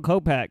Michael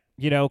Kopech.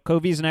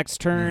 Covey's next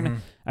turn. Mm-hmm.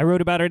 I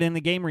wrote about it in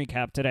the game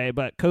recap today,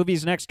 but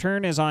Covey's next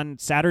turn is on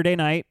Saturday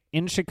night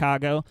in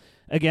Chicago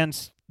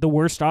against the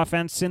worst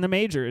offense in the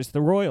majors,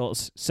 the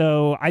Royals.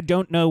 So I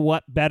don't know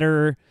what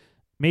better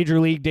major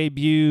league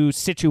debut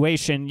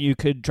situation you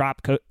could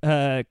drop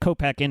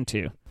Kopech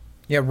into.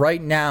 Yeah,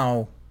 right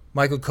now,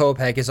 Michael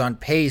Kopech is on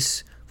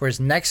pace for his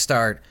next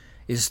start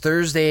is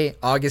Thursday,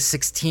 August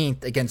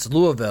 16th against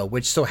Louisville,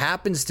 which so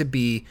happens to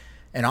be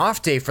an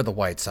off day for the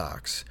White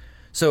Sox.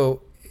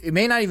 So it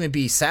may not even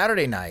be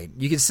Saturday night.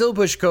 You can still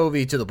push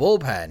Covey to the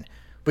bullpen,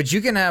 but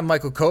you can have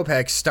Michael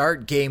Kopech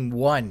start game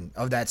 1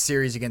 of that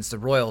series against the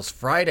Royals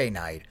Friday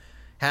night,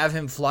 have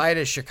him fly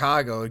to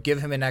Chicago,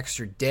 give him an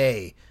extra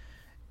day,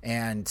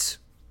 and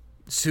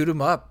suit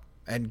him up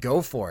and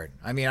go for it.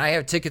 I mean, I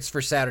have tickets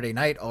for Saturday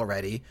night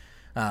already,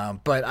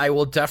 but I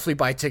will definitely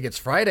buy tickets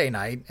Friday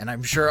night, and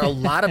I'm sure a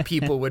lot of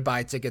people would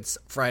buy tickets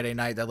Friday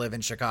night that live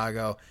in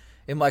Chicago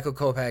if Michael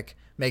Kopech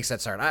makes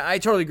that start. I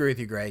totally agree with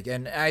you, Greg,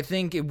 and I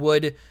think it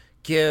would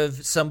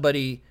give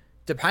somebody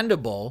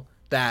dependable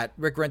that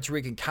Rick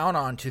Renteria can count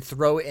on to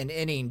throw an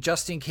inning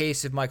just in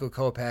case if Michael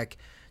Kopech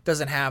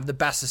doesn't have the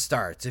best of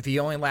starts. If he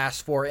only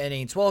lasts 4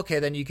 innings, well, okay,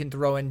 then you can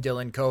throw in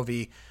Dylan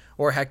Covey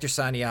or Hector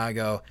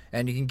Santiago,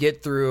 and you can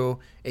get through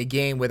a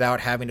game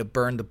without having to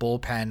burn the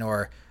bullpen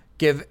or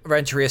give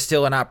Renteria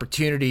still an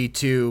opportunity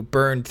to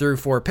burn through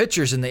 4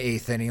 pitchers in the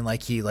 8th inning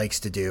like he likes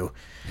to do.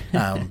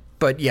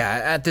 But yeah,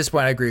 at this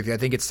point, I agree with you. I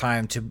think it's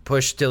time to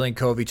push Dylan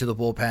Covey to the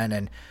bullpen,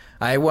 and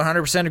I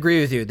 100%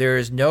 agree with you. There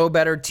is no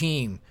better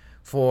team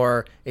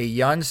for a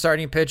young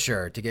starting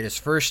pitcher to get his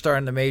first start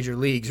in the major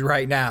leagues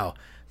right now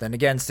than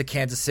against the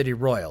Kansas City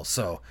Royals.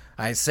 So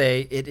I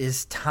say it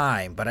is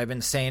time, but I've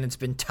been saying it's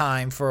been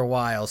time for a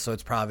while, so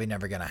it's probably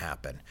never going to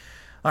happen.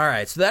 All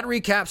right, so that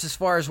recaps as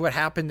far as what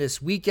happened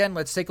this weekend.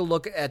 Let's take a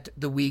look at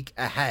the week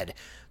ahead.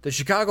 The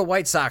Chicago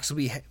White Sox will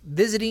be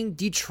visiting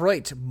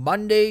Detroit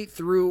Monday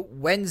through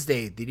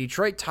Wednesday. The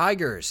Detroit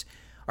Tigers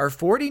are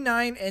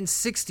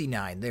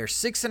 49-69. They're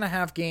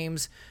 6.5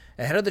 games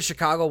ahead of the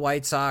Chicago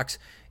White Sox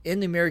in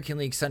the American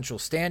League Central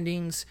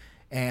standings.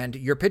 And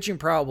your pitching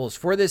probables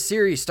for this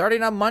series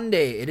starting on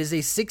Monday. It is a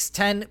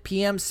 6:10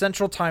 p.m.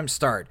 Central Time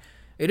start.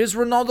 It is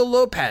Ronaldo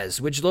Lopez,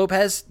 which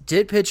Lopez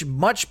did pitch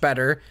much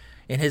better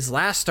in his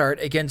last start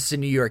against the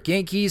New York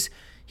Yankees.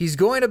 He's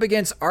going up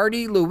against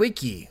Artie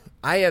Lewicki.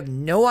 I have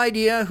no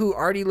idea who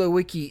Artie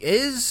Lewicki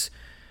is,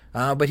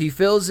 but he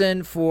fills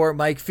in for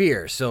Mike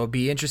Fear. So it'll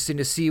be interesting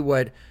to see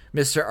what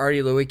Mr.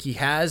 Artie Lewicki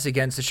has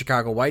against the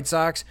Chicago White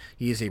Sox.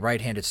 He is a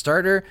right-handed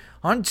starter.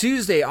 On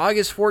Tuesday,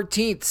 August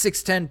 14th,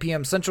 6:10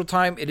 p.m. Central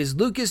Time, it is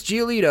Lucas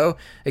Giolito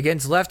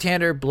against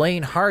left-hander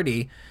Blaine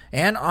Hardy.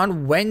 And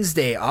on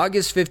Wednesday,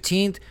 August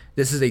 15th,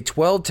 this is a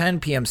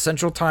 12:10 p.m.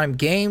 Central Time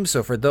game.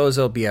 So for those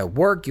that'll be at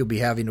work, you'll be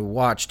having to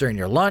watch during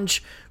your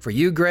lunch. For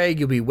you, Greg,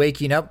 you'll be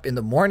waking up in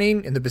the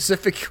morning in the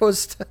Pacific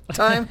Coast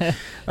time. Those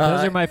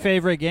are my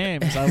favorite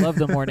games. I love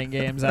the morning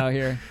games out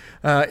here.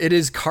 It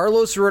is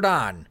Carlos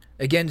Rodon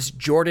against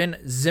Jordan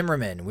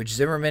Zimmerman, which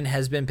Zimmerman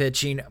has been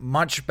pitching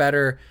much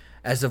better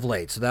as of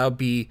late. So that'll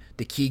be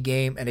the key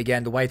game. And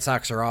again, the White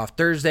Sox are off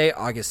Thursday,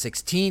 August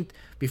 16th,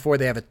 before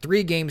they have a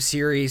 3-game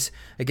series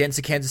against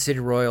the Kansas City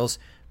Royals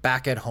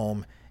back at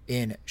home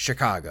in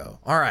Chicago.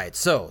 All right,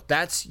 so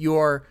that's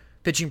your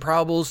pitching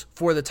probables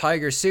for the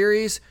Tigers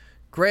series.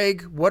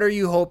 Greg, what are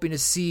you hoping to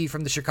see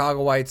from the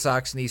Chicago White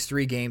Sox in these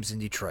 3 games in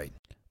Detroit?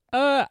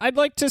 I'd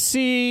like to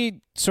see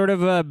sort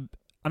of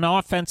an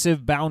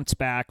offensive bounce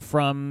back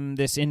from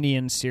this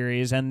Indians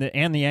series and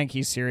the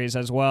Yankees series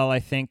as well. I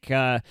think,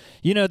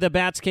 the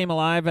bats came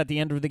alive at the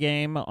end of the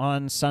game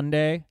on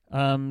Sunday,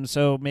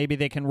 so maybe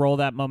they can roll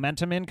that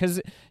momentum in.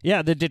 Because,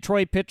 the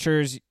Detroit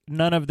pitchers,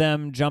 none of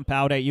them jump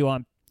out at you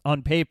on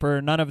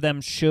paper. None of them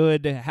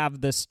should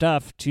have the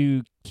stuff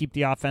to keep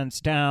the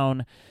offense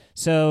down.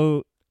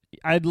 So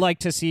I'd like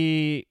to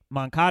see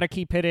Moncada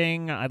keep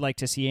hitting. I'd like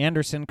to see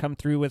Anderson come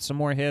through with some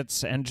more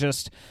hits and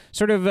just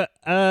sort of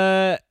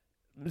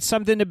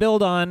something to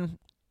build on,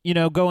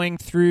 going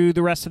through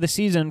the rest of the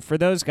season for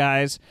those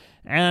guys.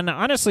 And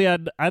honestly,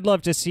 I'd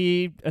love to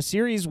see a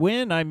series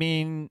win. I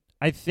mean,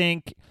 I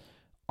think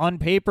on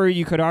paper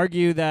you could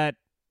argue that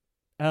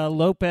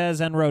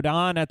Lopez and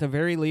Rodon at the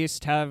very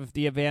least have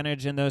the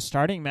advantage in those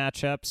starting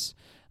matchups.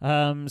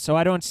 So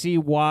I don't see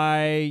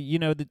why,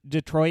 the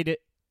Detroit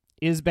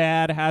is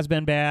bad, has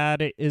been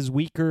bad, is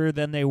weaker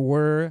than they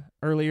were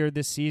earlier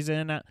this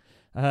season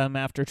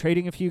after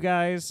trading a few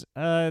guys.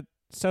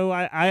 So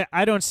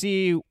I don't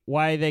see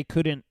why they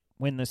couldn't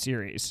win the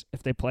series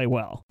if they play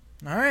well.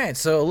 All right,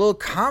 so a little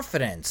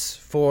confidence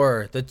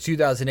for the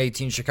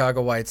 2018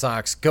 Chicago White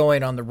Sox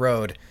going on the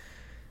road.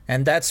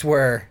 And that's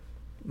where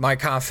my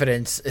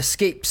confidence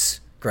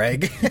escapes,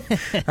 Greg.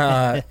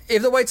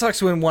 If the White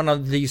Sox win one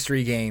of these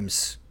 3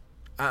 games,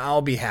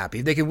 I'll be happy.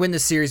 If they can win the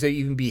series, they'll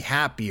even be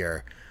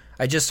happier.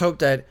 I just hope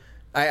that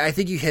I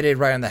think you hit it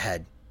right on the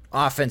head.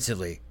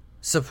 Offensively,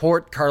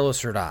 support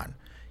Carlos Rodon.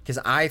 Because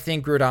I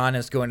think Rodon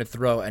is going to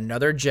throw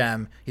another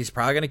gem. He's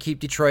probably going to keep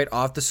Detroit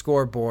off the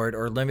scoreboard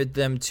or limit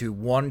them to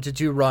 1 to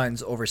 2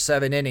 runs over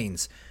 7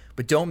 innings.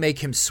 But don't make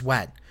him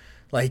sweat.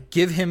 Like,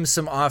 give him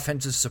some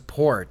offensive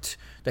support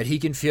that he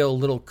can feel a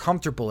little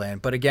comfortable in.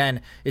 But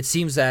again, it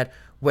seems that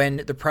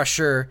when the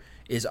pressure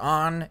is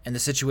on and the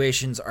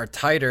situations are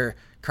tighter,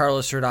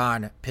 Carlos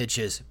Rodon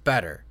pitches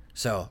better.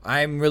 So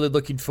I'm really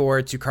looking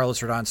forward to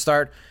Carlos Rodon's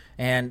start.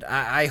 And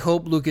I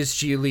hope Lucas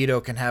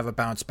Giolito can have a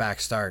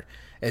bounce-back start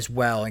as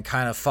well and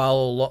kind of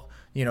follow,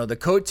 the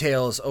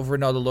coattails of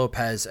Ronaldo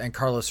Lopez and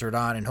Carlos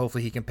Rodon, and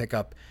hopefully he can pick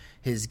up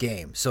his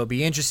game. So it'll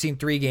be interesting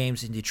 3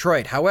 games in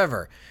Detroit.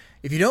 However,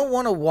 if you don't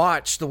want to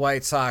watch the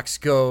White Sox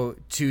go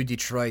to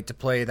Detroit to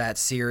play that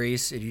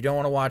series, if you don't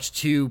want to watch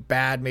 2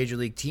 bad Major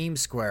League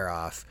teams square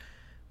off,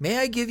 may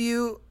I give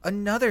you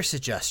another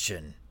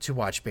suggestion to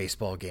watch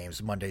baseball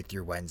games Monday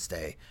through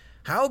Wednesday?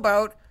 How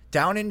about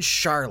down in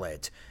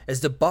Charlotte,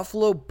 as the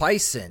Buffalo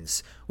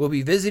Bisons will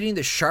be visiting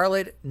the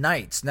Charlotte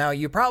Knights. Now,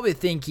 you're probably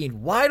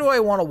thinking, why do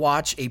I want to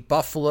watch a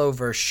Buffalo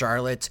versus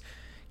Charlotte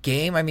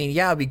game? I mean,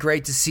 yeah, it'd be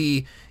great to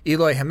see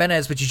Eloy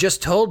Jimenez, but you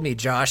just told me,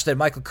 Josh, that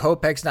Michael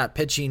Kopech's not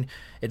pitching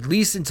at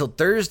least until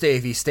Thursday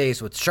if he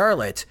stays with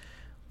Charlotte.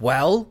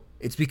 Well,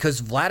 it's because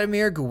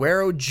Vladimir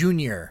Guerrero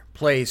Jr.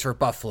 plays for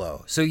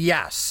Buffalo. So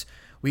yes,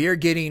 we are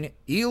getting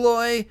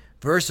Eloy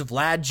versus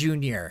Vlad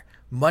Jr.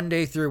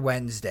 Monday through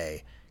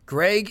Wednesday.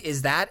 Greg,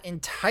 is that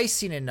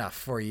enticing enough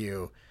for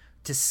you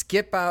to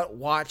skip out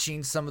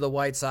watching some of the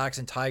White Sox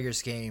and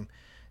Tigers game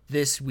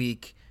this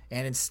week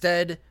and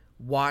instead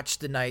watch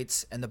the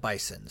Knights and the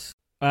Bisons?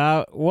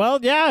 Well,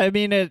 yeah, I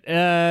mean, it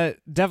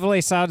definitely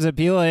sounds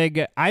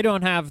appealing. I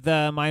don't have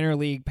the minor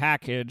league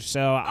package,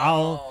 so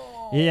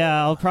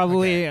I'll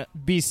probably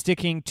be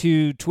sticking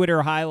to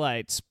Twitter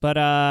highlights. But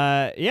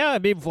yeah, I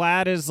mean,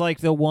 Vlad is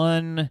like the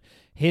one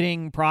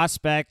hitting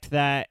prospect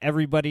that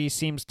everybody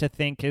seems to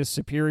think is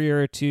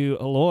superior to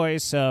Eloy,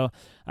 so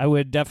I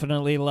would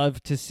definitely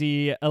love to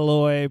see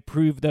Eloy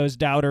prove those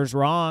doubters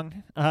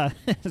wrong,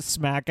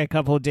 smack a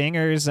couple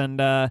dingers,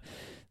 and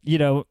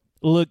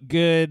look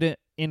good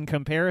in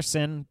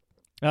comparison.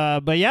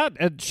 But yeah,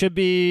 it should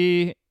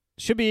be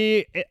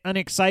an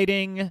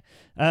exciting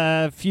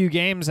few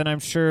games, and I'm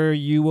sure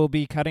you will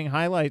be cutting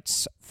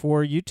highlights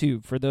for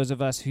YouTube for those of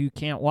us who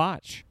can't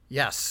watch.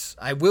 Yes,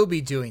 I will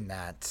be doing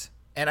that.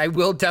 And I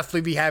will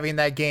definitely be having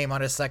that game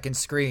on a second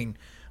screen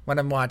when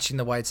I'm watching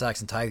the White Sox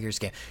and Tigers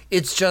game.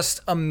 It's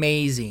just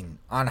amazing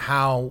on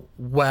how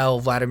well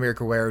Vladimir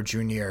Guerrero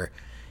Jr.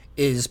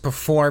 is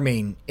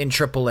performing in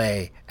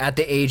AAA at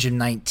the age of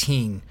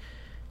 19.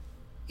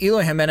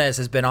 Eloy Jimenez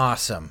has been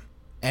awesome,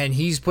 and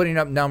he's putting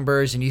up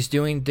numbers, and he's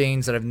doing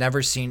things that I've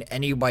never seen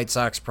any White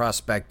Sox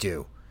prospect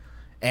do.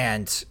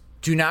 And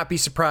do not be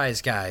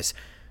surprised, guys,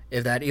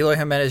 if that Eloy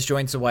Jimenez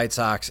joins the White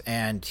Sox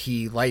and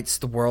he lights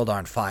the world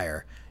on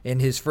fire in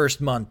his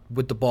first month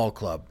with the ball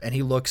club, and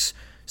he looks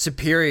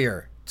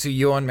superior to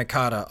Yoan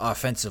Moncada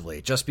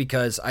offensively, just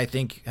because I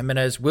think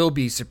Jimenez will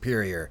be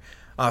superior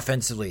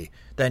offensively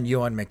than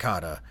Yoan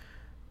Moncada.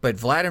 But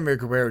Vladimir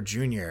Guerrero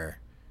Jr.,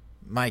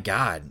 my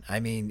God,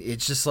 I mean,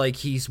 it's just like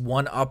he's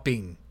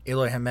one-upping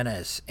Eloy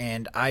Jimenez,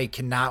 and I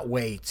cannot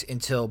wait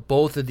until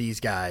both of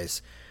these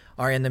guys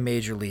are in the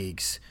major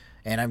leagues.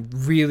 And I'm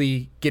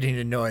really getting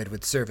annoyed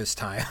with service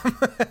time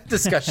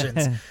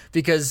discussions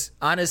because,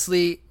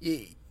 honestly,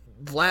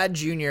 Vlad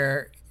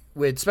Jr.,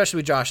 especially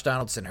with Josh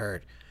Donaldson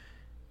hurt,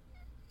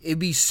 it'd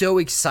be so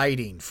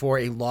exciting for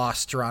a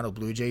lost Toronto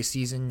Blue Jays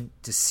season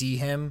to see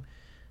him.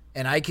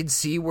 And I can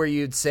see where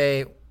you'd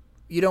say,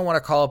 you don't want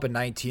to call up a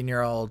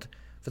 19-year-old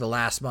for the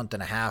last month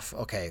and a half.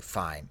 Okay,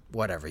 fine,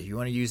 whatever. You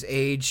want to use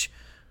age,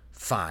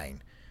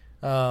 fine.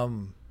 But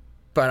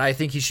I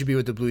think he should be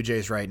with the Blue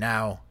Jays right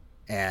now.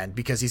 And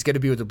because he's going to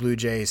be with the Blue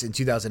Jays in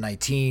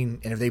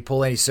 2019, and if they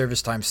pull any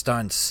service time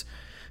stunts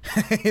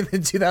in the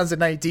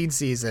 2019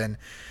 season,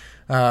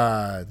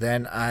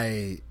 then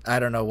I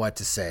don't know what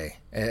to say.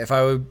 If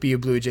I would be a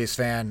Blue Jays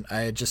fan,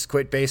 I'd just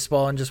quit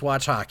baseball and just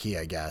watch hockey,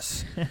 I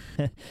guess.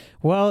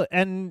 Well,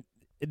 and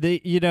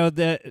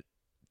the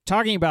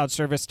talking about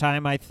service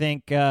time, I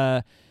think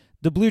the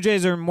Blue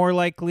Jays are more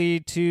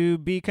likely to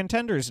be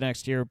contenders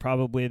next year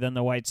probably than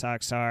the White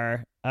Sox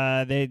are.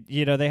 They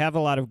have a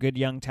lot of good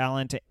young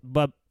talent,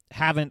 but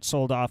haven't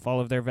sold off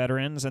all of their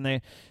veterans, and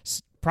they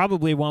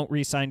probably won't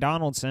re-sign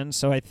Donaldson.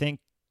 So I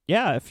think,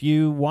 yeah, if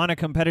you want a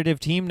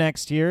competitive team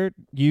next year,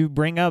 you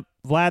bring up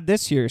Vlad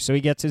this year so he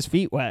gets his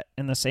feet wet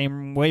in the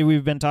same way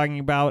we've been talking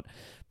about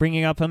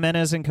bringing up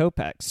Jimenez and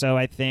Kopech. So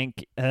I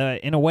think,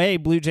 in a way,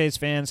 Blue Jays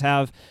fans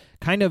have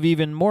kind of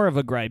even more of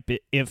a gripe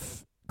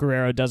if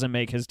Guerrero doesn't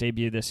make his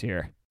debut this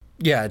year.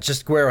 Yeah,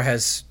 just Guerrero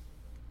has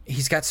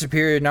he's got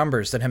superior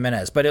numbers than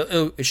Jimenez, but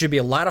it should be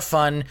a lot of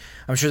fun.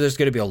 I'm sure there's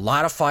going to be a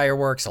lot of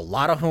fireworks, a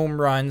lot of home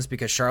runs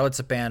because Charlotte's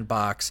a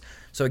bandbox.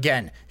 So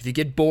again, if you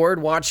get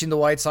bored watching the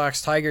White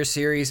Sox-Tigers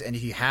series and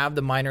if you have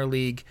the minor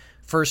league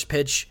first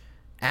pitch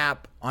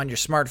app on your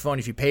smartphone,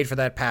 if you paid for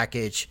that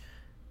package,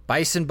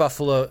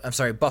 Buffalo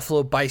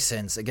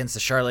Bisons against the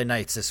Charlotte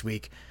Knights this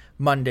week,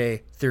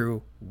 Monday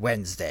through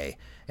Wednesday.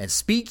 And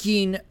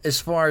speaking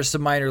as far as the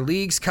minor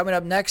leagues, coming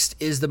up next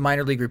is the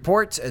minor league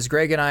report as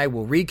Greg and I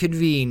will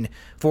reconvene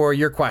for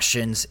your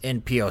questions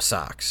in PO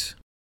Sox.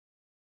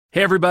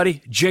 Hey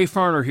everybody, Jay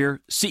Farner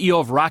here, CEO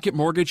of Rocket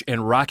Mortgage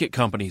and Rocket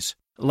Companies.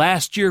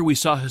 Last year we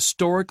saw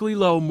historically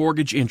low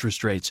mortgage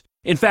interest rates.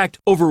 In fact,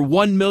 over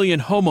 1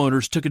 million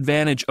homeowners took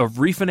advantage of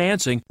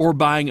refinancing or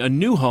buying a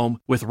new home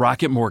with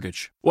Rocket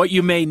Mortgage. What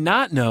you may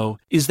not know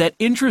is that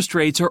interest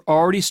rates are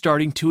already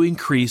starting to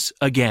increase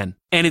again,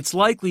 and it's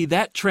likely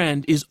that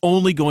trend is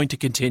only going to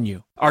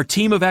continue. Our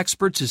team of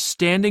experts is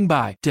standing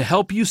by to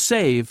help you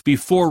save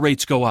before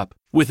rates go up.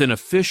 With an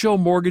official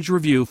mortgage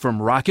review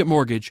from Rocket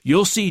Mortgage,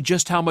 you'll see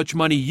just how much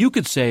money you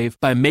could save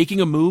by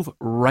making a move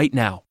right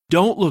now.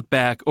 Don't look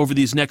back over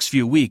these next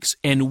few weeks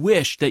and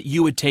wish that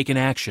you had taken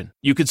action.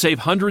 You could save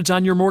hundreds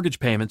on your mortgage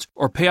payments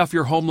or pay off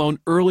your home loan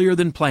earlier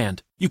than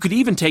planned. You could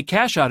even take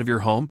cash out of your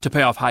home to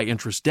pay off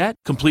high-interest debt,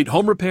 complete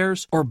home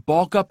repairs, or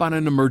bulk up on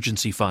an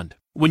emergency fund.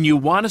 When you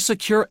want to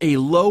secure a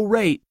low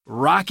rate,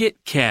 Rocket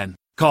can.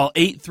 Call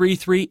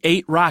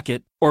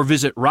 833-8ROCKET or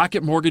visit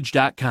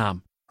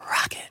rocketmortgage.com.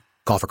 Rocket.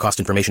 Call for cost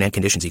information and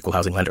conditions. Equal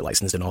housing lender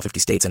licensed in all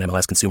 50 states and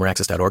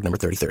MLSConsumerAccess.org number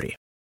 3030.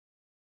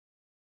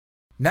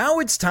 Now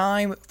it's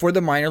time for the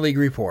minor league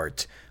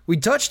report. We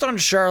touched on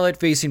Charlotte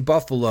facing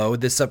Buffalo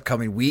this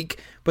upcoming week,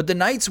 but the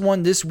Knights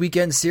won this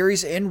weekend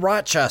series in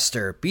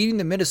Rochester, beating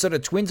the Minnesota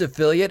Twins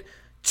affiliate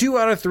 2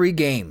 out of 3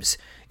 games.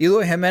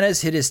 Eloy Jimenez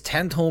hit his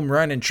 10th home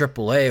run in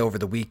AAA over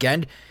the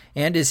weekend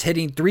and is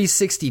hitting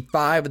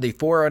 .365 with a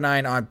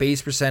 .409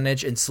 on-base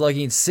percentage and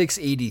slugging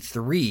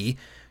 .683.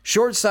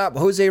 Shortstop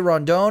Jose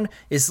Rodon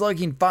is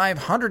slugging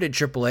 .500 in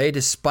AAA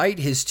despite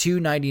his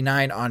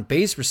 .299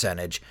 on-base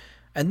percentage.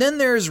 And then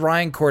there's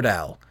Ryan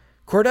Cordell.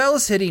 Cordell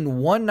is hitting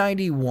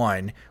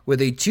 .191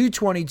 with a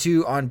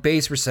 .222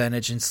 on-base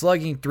percentage and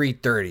slugging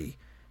 .330.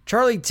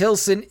 Charlie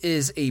Tilson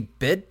is a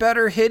bit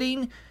better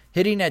hitting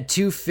at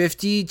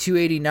 .250,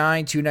 .289,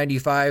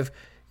 .295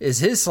 is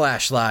his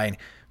slash line,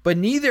 but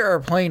neither are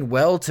playing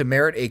well to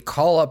merit a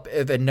call-up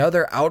if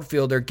another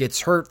outfielder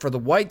gets hurt for the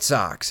White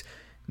Sox,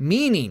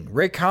 meaning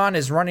Rick Hahn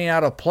is running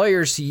out of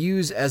players to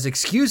use as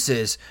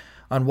excuses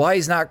on why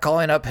he's not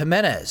calling up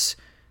Jimenez.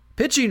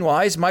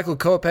 Pitching-wise, Michael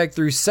Kopech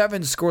threw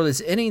 7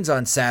 scoreless innings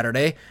on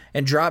Saturday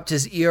and dropped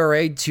his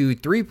ERA to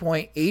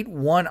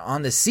 3.81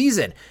 on the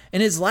season.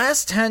 In his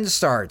last 10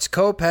 starts,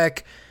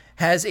 Kopech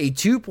has a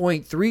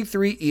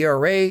 2.33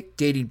 ERA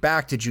dating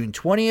back to June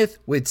 20th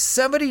with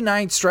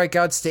 79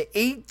 strikeouts to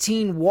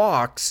 18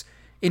 walks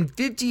in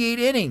 58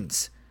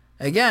 innings.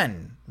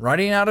 Again,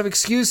 running out of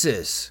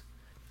excuses.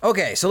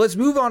 Okay, so let's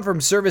move on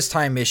from service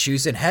time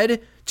issues and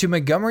head to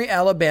Montgomery,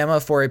 Alabama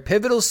for a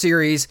pivotal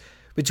series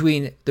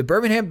between the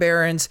Birmingham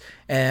Barons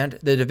and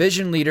the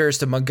division leaders,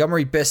 the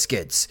Montgomery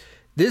Biscuits.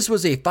 This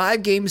was a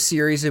 5-game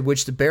series in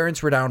which the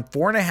Barons were down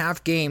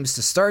 4.5 games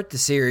to start the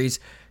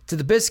series to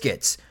the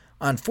Biscuits.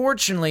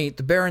 Unfortunately,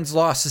 the Barons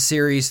lost the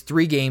series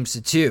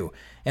 3-2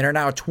 and are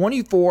now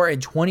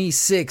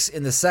 24-26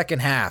 in the second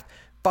half,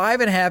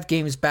 5.5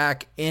 games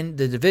back in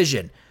the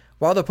division.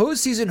 While the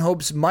postseason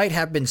hopes might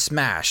have been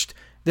smashed,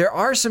 there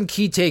are some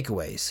key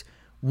takeaways.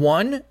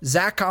 1,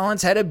 Zach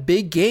Collins had a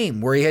big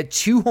game where he had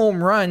 2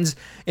 home runs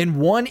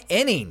in 1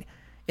 inning.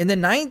 In the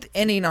 9th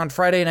inning on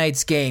Friday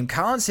night's game,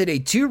 Collins hit a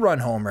 2-run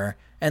homer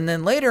and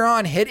then later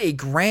on hit a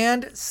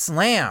grand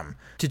slam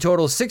to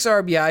total 6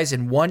 RBIs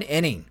in 1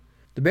 inning.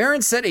 The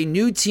Barons set a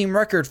new team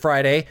record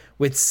Friday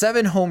with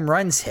 7 home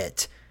runs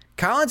hit.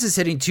 Collins is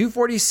hitting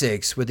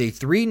 .246 with a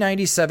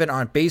 .397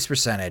 on-base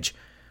percentage,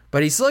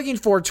 but he's slugging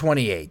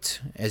 .428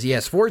 as he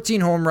has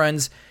 14 home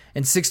runs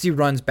and 60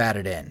 runs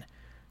batted in.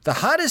 The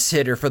hottest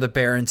hitter for the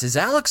Barons is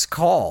Alex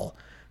Call.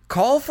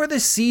 Call for the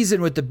season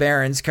with the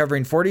Barons,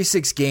 covering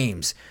 46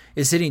 games,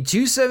 is hitting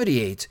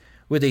 .278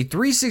 with a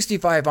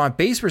 .365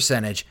 on-base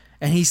percentage,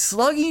 and he's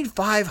slugging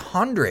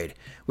 .500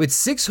 with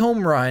 6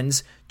 home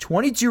runs,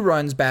 22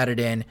 runs batted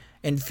in,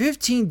 and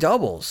 15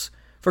 doubles.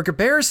 For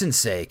comparison's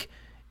sake,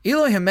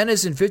 Eloy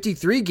Jimenez in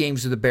 53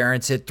 games with the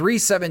Barons hit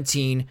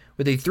 .317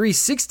 with a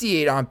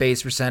 .368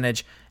 on-base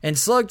percentage and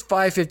slugged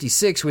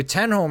 .556 with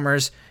 10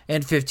 homers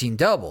and 15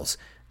 doubles.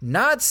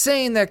 Not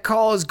saying that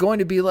Call is going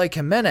to be like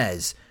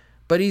Jimenez,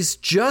 but he's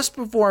just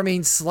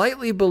performing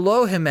slightly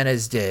below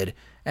Jimenez did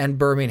and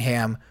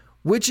Birmingham,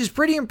 which is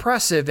pretty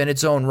impressive in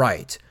its own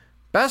right.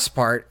 Best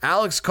part,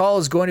 Alex Call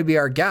is going to be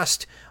our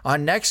guest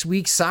on next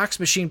week's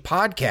Sox Machine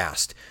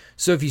podcast.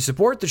 So if you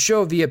support the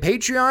show via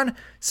Patreon,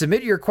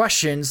 submit your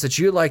questions that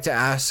you'd like to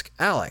ask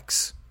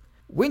Alex.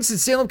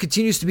 Winston-Salem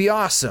continues to be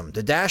awesome.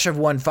 The Dash have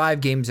won 5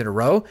 games in a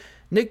row.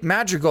 Nick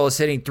Madrigal is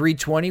hitting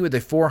 .320 with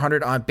a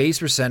 400 on-base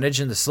percentage,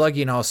 and the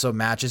slugging also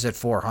matches at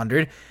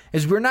 400,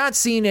 as we're not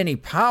seeing any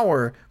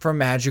power from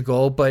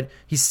Madrigal, but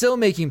he's still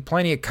making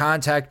plenty of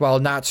contact while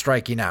not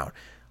striking out.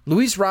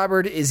 Luis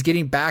Robert is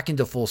getting back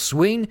into full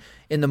swing.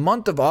 In the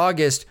month of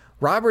August,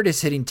 Robert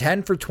is hitting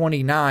 10 for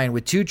 29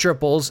 with 2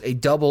 triples, a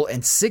double,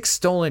 and 6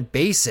 stolen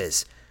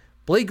bases.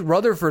 Blake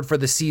Rutherford for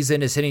the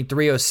season is hitting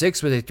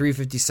 .306 with a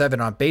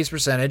 .357 on base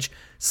percentage,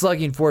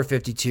 slugging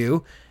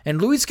 .452,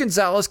 and Luis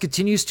Gonzalez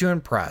continues to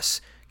impress.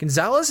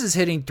 Gonzalez is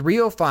hitting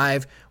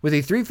 .305 with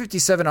a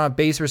 .357 on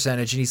base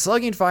percentage, and he's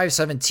slugging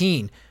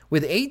 .517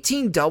 with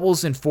 18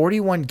 doubles in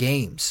 41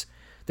 games.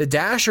 The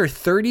Dash are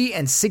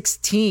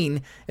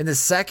 30-16 in the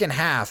second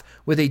half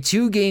with a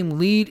 2-game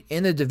lead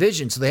in the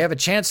division, so they have a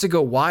chance to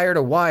go wire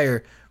to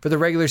wire for the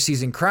regular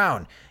season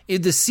crown.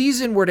 If the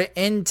season were to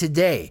end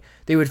today,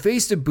 they would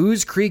face the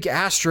Booze Creek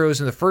Astros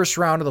in the first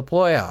round of the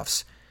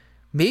playoffs.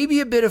 Maybe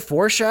a bit of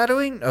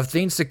foreshadowing of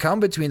things to come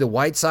between the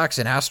White Sox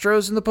and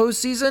Astros in the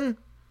postseason?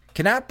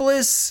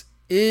 Kannapolis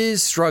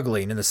is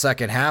struggling in the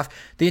second half.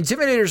 The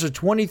Intimidators are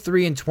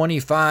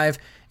 23-25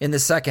 in the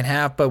second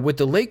half, but with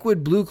the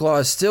Lakewood Blue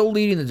Claws still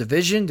leading the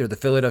division, they're the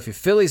Philadelphia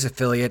Phillies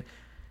affiliate,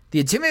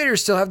 the Intimidators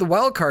still have the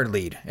wild card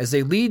lead, as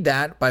they lead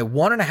that by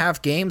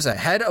 1.5 games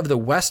ahead of the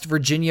West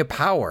Virginia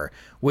Power,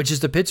 which is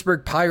the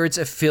Pittsburgh Pirates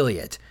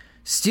affiliate.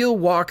 Steele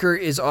Walker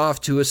is off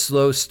to a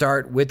slow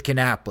start with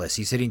Kannapolis.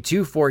 He's hitting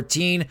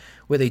 .214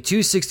 with a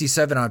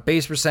 .267 on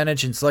base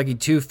percentage and slugging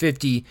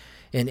 .250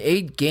 in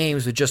 8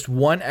 games with just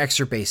 1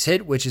 extra base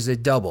hit, which is a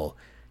double.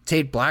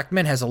 Tate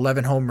Blackman has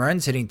 11 home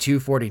runs, hitting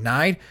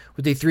 .249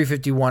 with a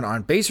 .351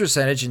 on base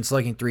percentage and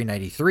slugging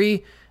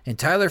 .393, and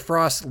Tyler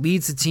Frost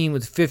leads the team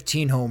with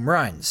 15 home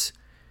runs.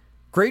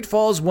 Great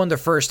Falls won the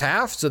first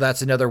half, so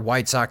that's another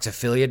White Sox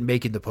affiliate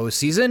making the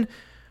postseason,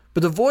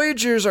 but the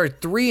Voyagers are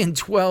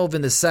 3-12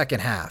 in the second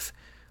half.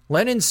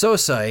 Lennon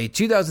Sosa, a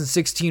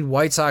 2016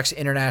 White Sox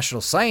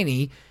international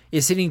signee,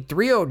 is hitting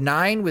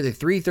 .309 with a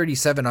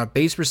 .337 on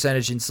base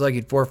percentage and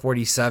slugging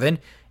 .447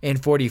 in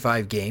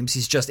 45 games.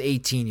 He's just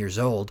 18 years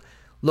old.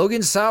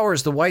 Logan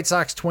Sowers, the White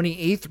Sox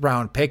 28th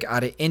round pick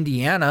out of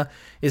Indiana,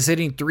 is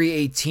hitting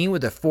 .318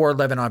 with a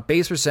 .411 on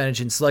base percentage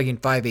and slugging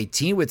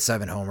 .518 with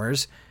 7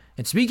 homers.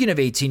 And speaking of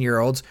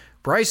 18-year-olds,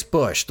 Bryce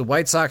Bush, the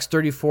White Sox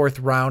 34th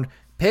round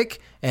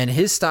pick, and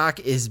his stock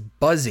is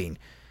buzzing.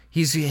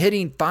 He's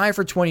hitting 5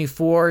 for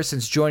 24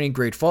 since joining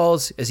Great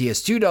Falls, as he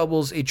has 2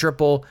 doubles, a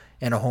triple,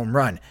 and a home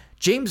run.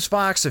 James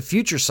Fox of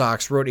Future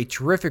Sox wrote a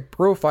terrific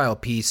profile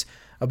piece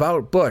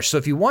about Bush, so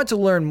if you want to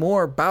learn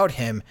more about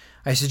him,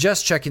 I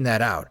suggest checking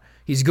that out.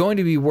 He's going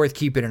to be worth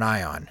keeping an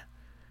eye on.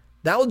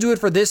 That will do it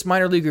for this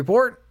minor league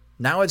report.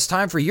 Now it's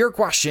time for your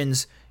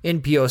questions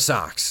in PO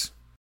Sox.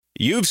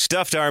 You've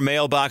stuffed our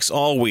mailbox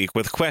all week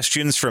with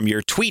questions from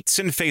your tweets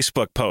and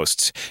Facebook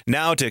posts.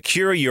 Now, to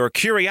cure your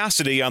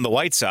curiosity on the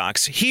White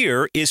Sox,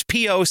 here is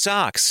P.O.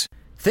 Sox.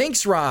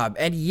 Thanks, Rob.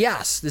 And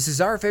yes, this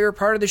is our favorite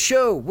part of the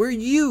show, where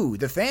you,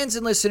 the fans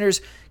and listeners,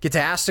 get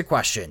to ask the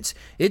questions.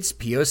 It's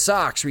P.O.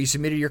 Sox, where you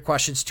submitted your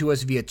questions to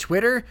us via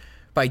Twitter,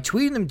 by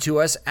tweeting them to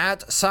us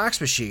at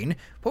SoxMachine,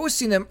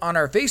 posting them on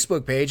our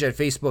Facebook page at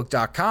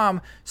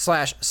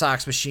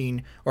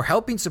facebook.com/SoxMachine, or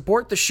helping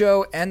support the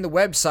show and the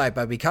website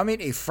by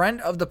becoming a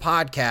friend of the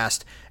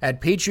podcast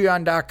at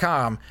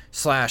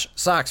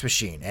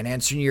patreon.com/SoxMachine. And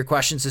answering your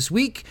questions this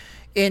week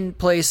in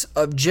place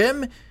of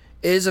Jim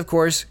is, of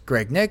course,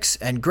 Greg Nix.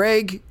 And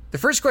Greg, the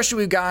first question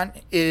we've got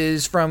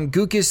is from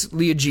Gukas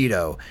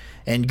Liogito.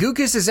 And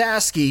Gukas is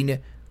asking,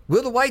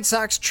 will the White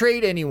Sox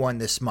trade anyone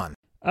this month?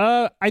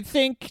 I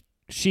think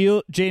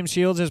James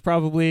Shields is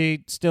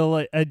probably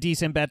still a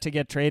decent bet to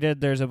get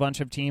traded. There's a bunch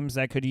of teams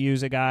that could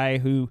use a guy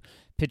who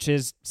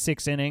pitches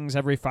 6 innings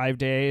every 5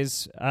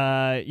 days.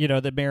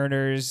 The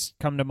Mariners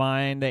come to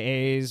mind, the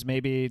A's,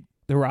 maybe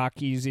the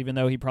Rockies, even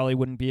though he probably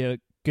wouldn't be a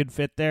good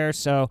fit there.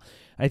 So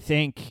I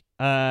think,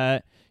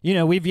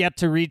 we've yet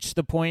to reach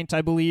the point,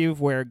 I believe,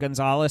 where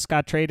Gonzalez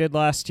got traded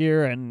last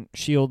year, and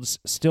Shields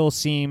still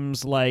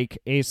seems like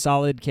a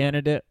solid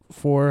candidate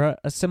for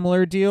a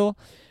similar deal.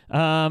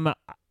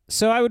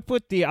 So I would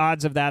put the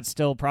odds of that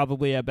still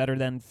probably at better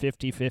than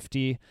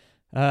 50-50.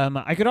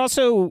 I could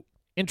also,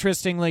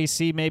 interestingly,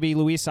 see maybe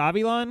Luis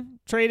Avilan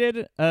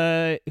traded,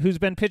 who's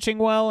been pitching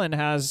well and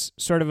has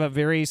sort of a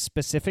very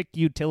specific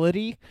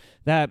utility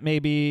that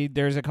maybe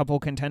there's a couple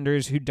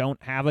contenders who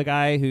don't have a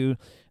guy who,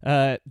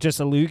 just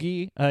a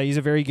loogie. He's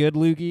a very good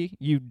loogie.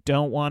 You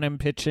don't want him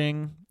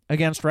pitching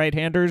against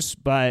right-handers,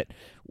 but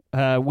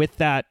with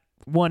that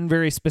one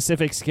very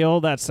specific skill,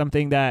 that's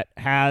something that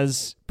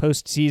has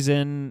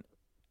postseason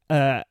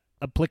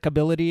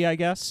applicability, I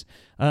guess.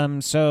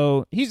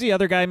 So he's the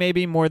other guy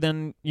maybe more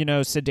than,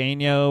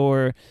 Cedeno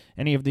or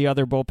any of the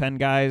other bullpen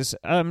guys.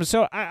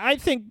 So I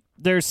think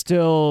there's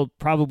still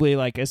probably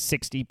like a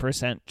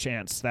 60%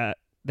 chance that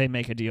they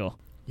make a deal.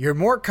 You're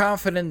more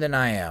confident than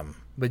I am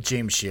with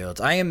James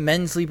Shields. I am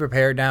mentally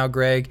prepared now,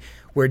 Greg.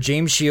 where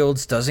James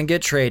Shields doesn't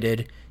get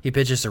traded. He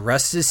pitches the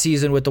rest of the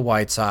season with the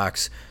White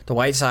Sox. The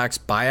White Sox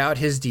buy out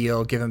his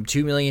deal, give him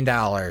 $2 million,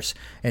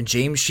 and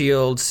James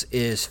Shields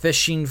is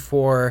fishing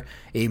for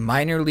a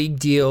minor league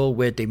deal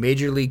with a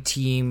major league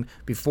team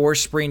before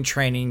spring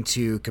training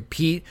to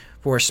compete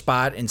for a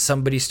spot in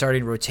somebody's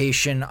starting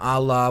rotation, a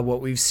la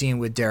what we've seen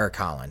with Derek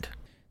Holland.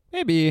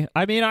 Maybe.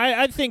 I mean,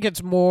 I think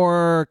it's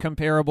more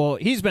comparable.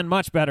 He's been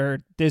much better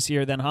this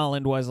year than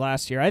Holland was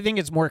last year. I think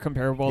it's more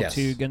comparable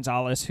to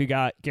Gonzalez, who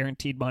got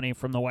guaranteed money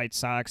from the White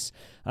Sox.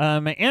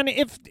 And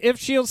if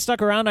Shields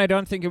stuck around, I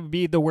don't think it would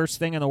be the worst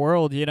thing in the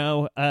world,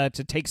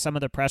 to take some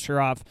of the pressure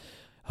off.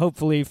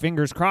 Hopefully,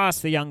 fingers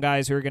crossed, the young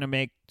guys who are going to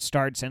make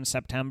starts in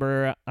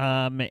September,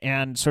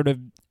 and sort of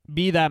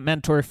be that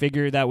mentor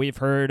figure that we've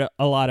heard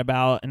a lot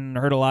about and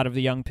heard a lot of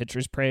the young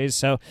pitchers praise.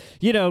 So,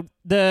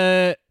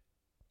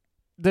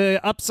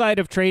 the upside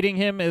of trading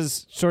him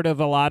is sort of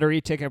a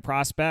lottery ticket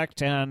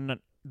prospect, and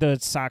the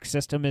Sox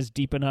system is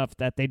deep enough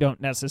that they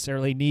don't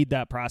necessarily need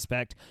that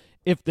prospect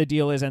if the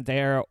deal isn't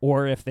there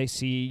or if they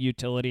see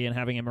utility in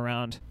having him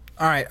around.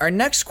 All right, our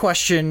next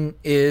question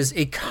is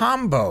a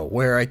combo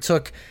where I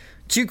took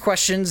two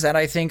questions that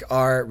I think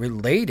are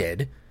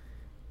related,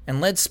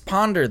 and let's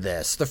ponder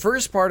this. The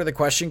first part of the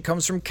question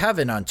comes from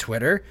Kevin on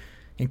Twitter,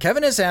 and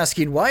Kevin is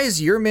asking, why is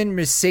Yermin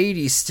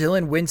Mercedes still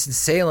in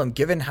Winston-Salem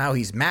given how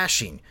he's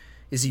mashing?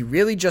 Is he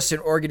really just an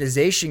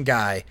organization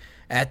guy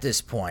at this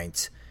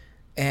point?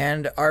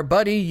 And our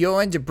buddy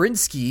Johan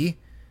Dobrinsky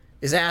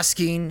is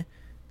asking,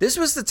 this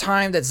was the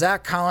time that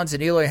Zach Collins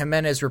and Eloy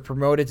Jimenez were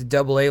promoted to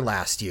AA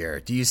last year.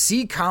 Do you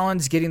see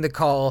Collins getting the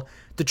call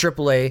to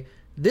AAA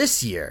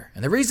this year?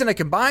 And the reason I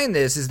combine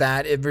this is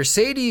that if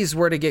Mercedes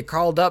were to get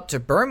called up to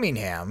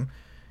Birmingham,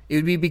 it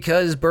would be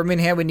because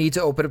Birmingham would need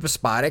to open up a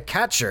spot at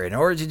catcher. In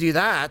order to do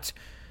that,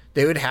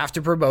 they would have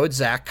to promote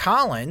Zach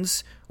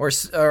Collins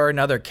or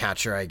another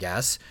catcher, I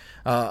guess,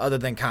 other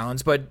than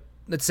Collins. But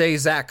let's say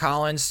Zach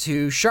Collins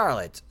to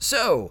Charlotte.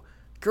 So,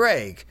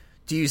 Greg,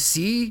 do you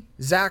see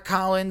Zach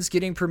Collins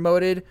getting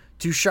promoted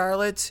to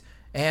Charlotte?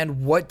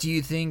 And what do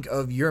you think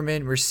of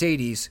Yermin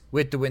Mercedes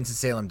with the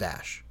Winston-Salem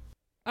Dash?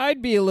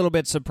 I'd be a little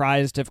bit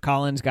surprised if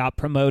Collins got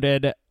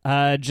promoted,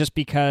 just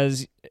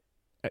because,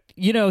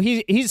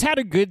 he's had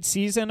a good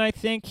season, I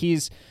think.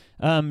 He's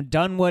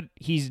done what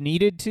he's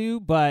needed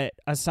to, but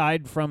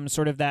aside from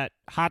sort of that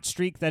hot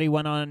streak that he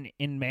went on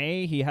in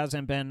May, he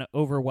hasn't been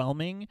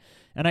overwhelming.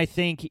 And I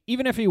think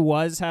even if he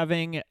was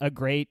having a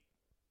great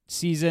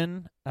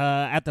season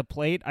at the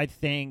plate, I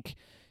think,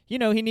 he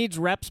needs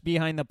reps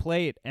behind the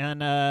plate.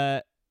 And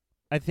I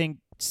think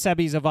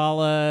Sebi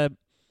Zavala,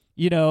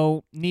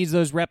 needs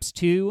those reps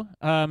too.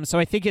 So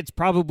I think it's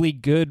probably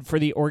good for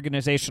the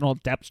organizational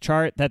depth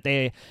chart that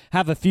they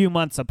have a few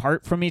months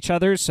apart from each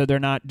other, so they're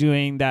not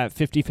doing that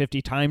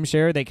 50-50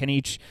 timeshare. They can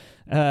each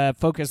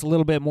focus a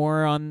little bit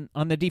more on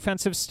the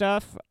defensive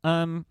stuff.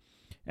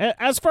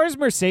 As far as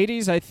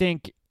Mercedes, I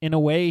think in a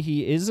way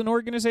he is an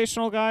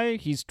organizational guy.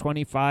 He's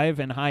 25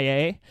 in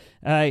high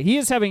A. He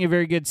is having a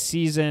very good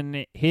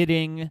season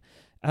hitting,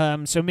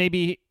 so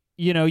maybe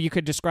you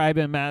could describe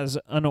him as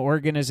an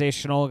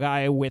organizational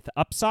guy with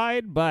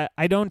upside, but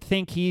I don't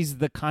think he's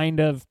the kind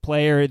of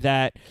player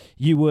that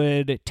you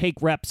would take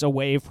reps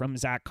away from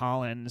Zach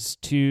Collins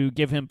to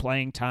give him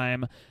playing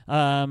time.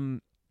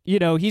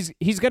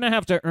 He's going to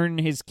have to earn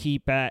his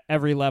keep at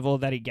every level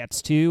that he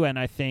gets to, and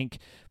I think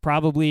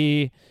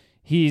probably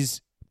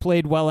he's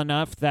played well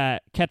enough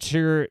that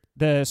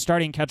the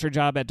starting catcher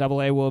job at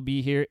AA will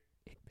be his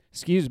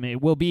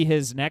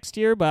next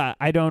year, but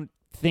I don't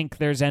think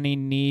there's any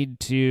need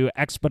to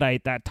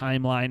expedite that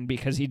timeline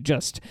because he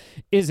just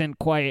isn't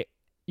quite,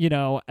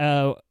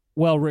 a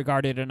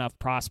well-regarded enough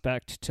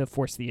prospect to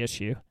force the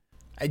issue.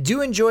 I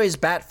do enjoy his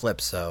bat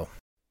flips, though.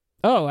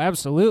 Oh,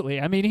 absolutely.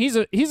 I mean, he's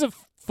a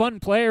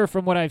fun player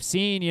from what I've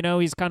seen.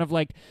 He's kind of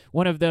like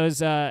one of those.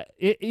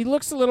 He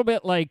looks a little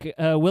bit like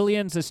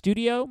Williams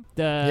Estudio,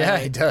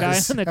 he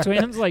does. Guy on the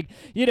Twins. Like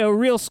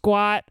real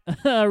squat,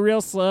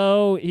 real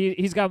slow.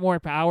 He's got more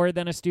power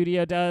than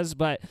Estudio does,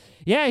 but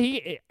yeah,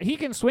 he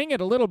can swing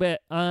it a little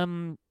bit.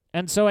 And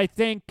so I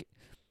think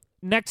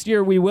next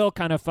year we will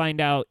kind of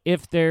find out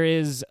if there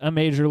is a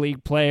major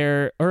league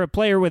player or a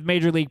player with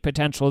major league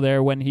potential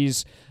there when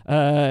he's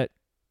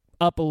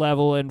up a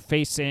level and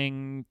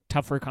facing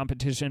tougher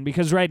competition,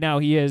 because right now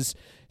he is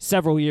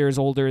several years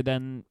older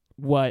than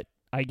what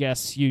I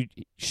guess you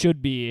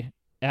should be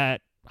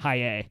at high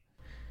A.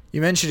 You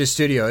mentioned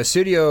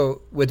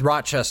Estudio with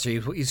Rochester.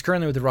 He's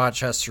currently with the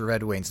Rochester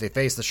Red Wings. They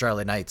faced the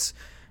Charlotte Knights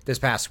this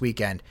past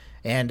weekend.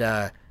 And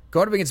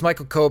going up against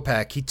Michael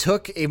Kopech, he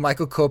took a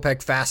Michael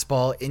Kopech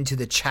fastball into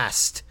the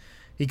chest.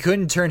 He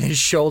couldn't turn his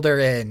shoulder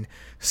in,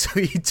 so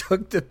he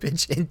took the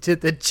pitch into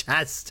the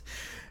chest.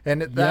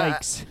 And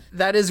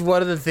that is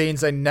one of the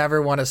things I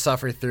never want to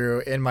suffer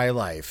through in my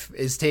life,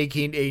 is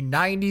taking a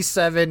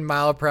 97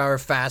 mile per hour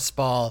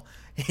fastball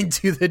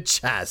into the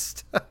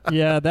chest.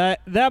 Yeah,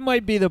 that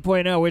might be the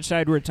point at which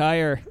I'd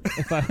retire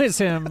if I was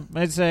him.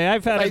 I'd say,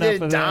 I've had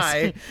enough of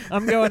this.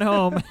 I'm going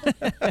home.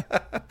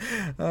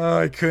 Oh,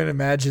 I couldn't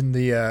imagine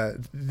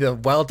the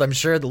welt. I'm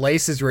sure the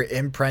laces were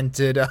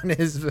imprinted on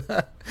his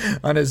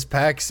on his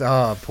pecs.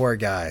 Oh, poor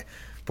guy.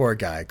 Poor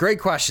guy. Great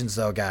questions,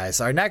 though, guys.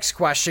 Our next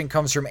question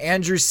comes from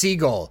Andrew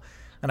Siegel,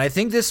 and I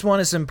think this one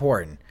is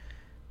important.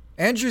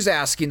 Andrew's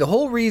asking, the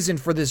whole reason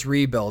for this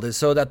rebuild is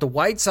so that the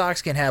White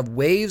Sox can have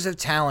waves of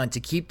talent to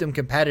keep them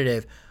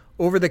competitive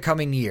over the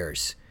coming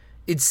years.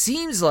 It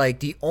seems like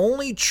the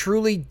only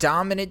truly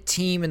dominant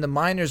team in the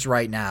minors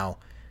right now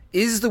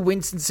is the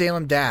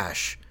Winston-Salem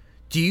Dash.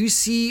 Do you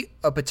see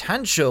a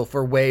potential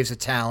for waves of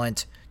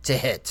talent to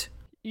hit?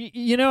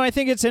 You know, I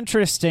think it's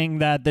interesting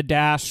that the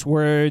Dash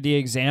were the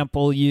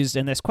example used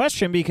in this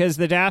question because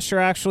the Dash are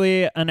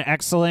actually an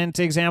excellent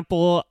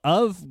example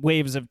of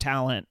waves of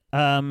talent.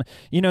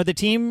 The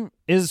team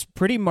is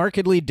pretty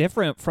markedly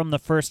different from the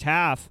first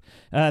half.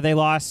 They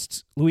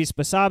lost Luis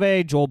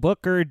Basabe, Joel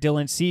Booker,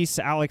 Dylan Cease,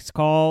 Alex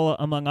Call,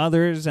 among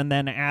others, and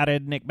then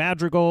added Nick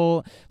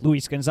Madrigal,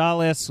 Luis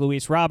Gonzalez,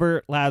 Luis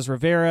Robert, Laz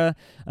Rivera,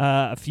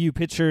 a few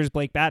pitchers,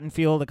 Blake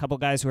Battenfield, a couple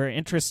guys who are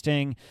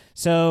interesting.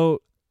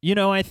 So,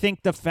 I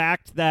think the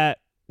fact that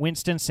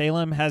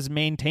Winston-Salem has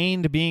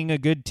maintained being a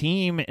good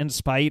team in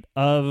spite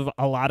of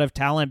a lot of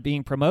talent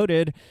being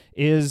promoted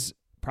is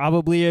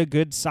probably a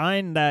good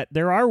sign that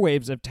there are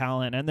waves of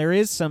talent and there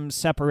is some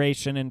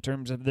separation in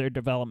terms of their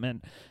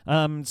development.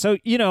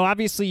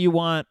 Obviously you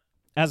want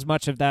as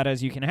much of that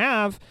as you can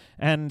have.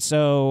 And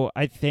so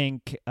I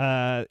think,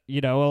 a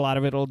lot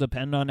of it will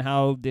depend on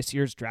how this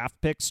year's draft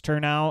picks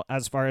turn out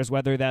as far as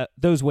whether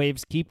those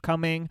waves keep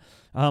coming.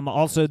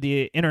 Also,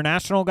 the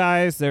international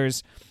guys,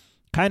 there's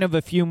kind of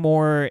a few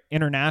more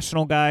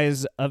international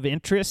guys of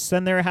interest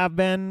than there have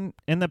been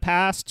in the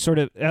past, sort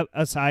of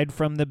aside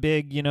from the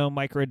big,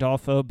 Mike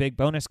Rodolfo, big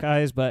bonus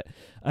guys. But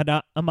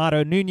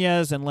Amado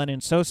Nunez and Lennon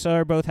Sosa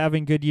are both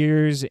having good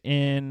years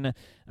in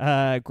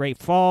Great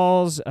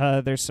Falls.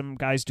 There's some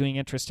guys doing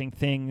interesting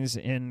things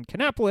in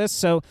Kannapolis.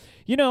 So,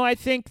 I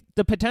think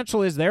the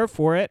potential is there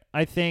for it.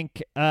 I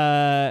think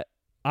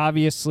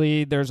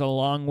obviously there's a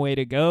long way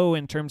to go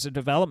in terms of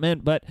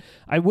development, but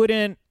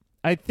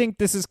I think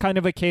this is kind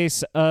of a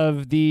case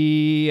of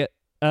the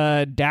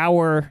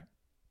dower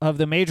of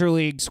the major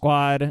league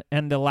squad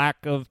and the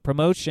lack of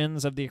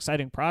promotions of the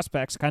exciting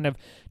prospects kind of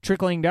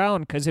trickling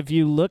down. Because if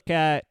you look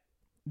at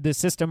the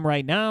system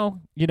right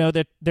now,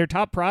 that their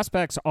top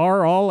prospects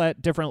are all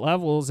at different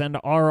levels and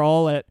are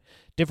all at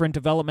different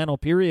developmental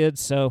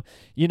periods. So,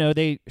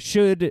 they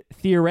should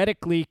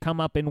theoretically come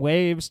up in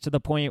waves to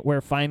the point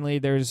where finally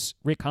there's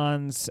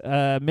Rickon's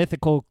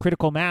mythical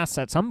critical mass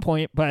at some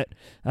point. But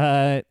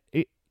I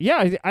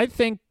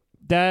think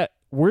that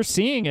we're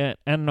seeing it,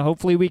 and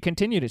hopefully we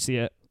continue to see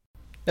it.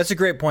 That's a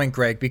great point,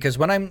 Greg, because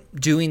when I'm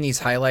doing these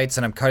highlights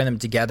and I'm cutting them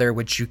together,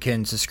 which you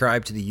can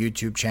subscribe to the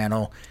YouTube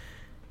channel,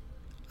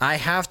 I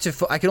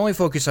can only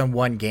focus on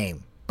one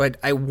game, but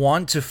I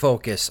want to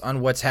focus on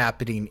what's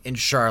happening in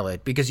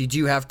Charlotte because you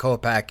do have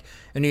Kopech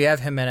and you have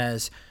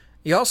Jimenez.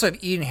 You also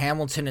have Ian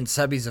Hamilton and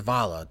Sebi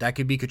Zavala that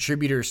could be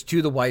contributors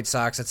to the White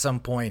Sox at some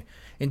point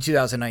in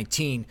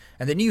 2019.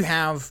 And then you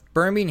have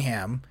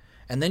Birmingham,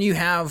 and then you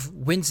have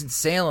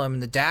Winston-Salem,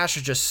 and the Dash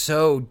are just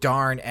so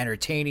darn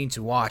entertaining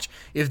to watch.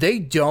 If they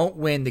don't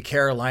win the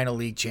Carolina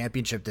League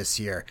Championship this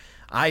year,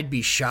 I'd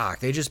be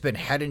shocked. They've just been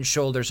head and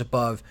shoulders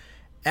above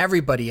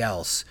everybody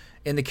else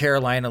in the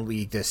Carolina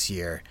League this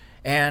year.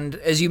 And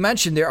as you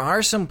mentioned, there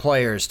are some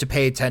players to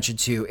pay attention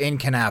to in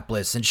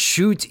Kannapolis and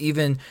shoot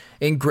even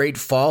in Great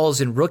Falls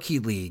in Rookie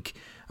League.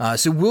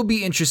 So it will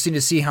be interesting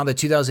to see how the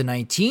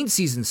 2019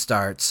 season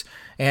starts.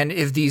 And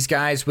if these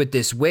guys with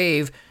this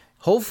wave,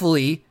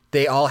 hopefully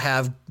they all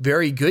have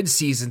very good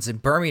seasons in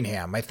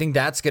Birmingham. I think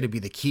that's going to be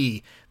the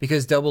key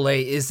because AA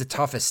is the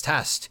toughest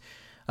test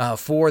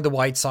for the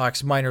White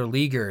Sox minor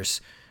leaguers.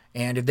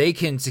 And if they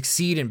can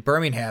succeed in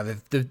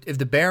Birmingham, if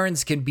the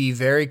Barons can be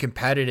very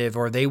competitive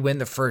or they win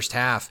the first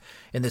half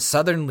in the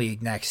Southern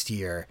League next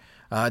year,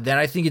 then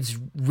I think it's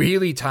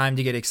really time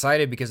to get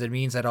excited because it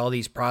means that all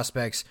these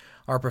prospects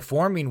are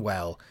performing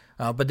well.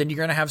 But then you're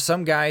going to have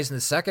some guys in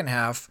the second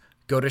half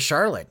go to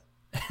Charlotte,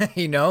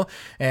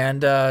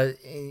 and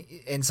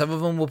some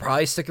of them will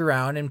probably stick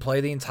around and play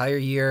the entire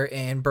year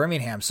in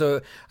Birmingham. So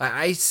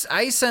I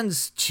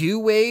sense two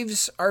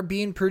waves are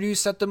being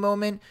produced at the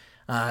moment.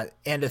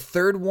 And a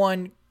third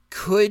one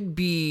could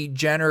be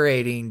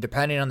generating,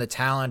 depending on the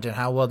talent and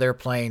how well they're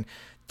playing,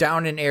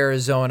 down in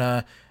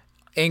Arizona,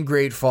 in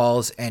Great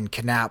Falls, and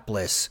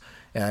Kannapolis.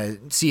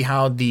 See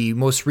how the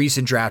most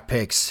recent draft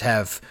picks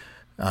have,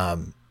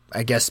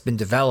 been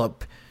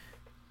developed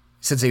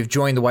since they've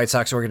joined the White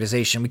Sox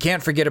organization. We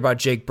can't forget about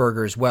Jake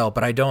Berger as well,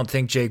 but I don't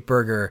think Jake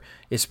Berger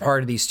is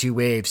part of these two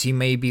waves. He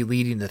may be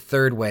leading the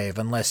third wave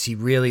unless he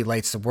really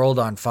lights the world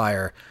on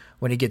fire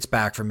when he gets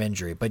back from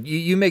injury. But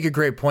you make a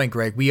great point,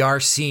 Greg. We are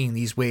seeing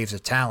these waves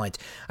of talent.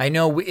 I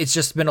know it's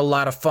just been a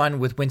lot of fun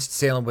with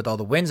Winston-Salem with all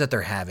the wins that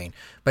they're having,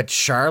 but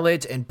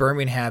Charlotte and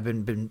Birmingham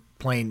have been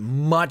playing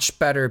much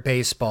better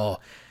baseball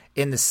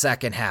in the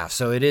second half.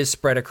 So it is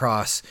spread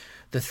across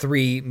the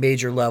three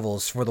major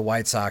levels for the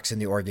White Sox in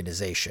the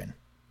organization.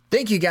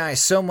 Thank you guys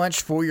so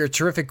much for your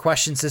terrific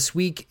questions this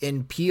week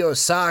in PO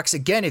Sox.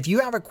 Again, if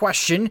you have a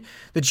question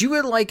that you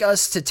would like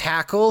us to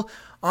tackle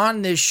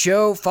on this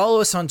show, follow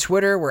us on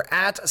Twitter. We're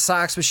at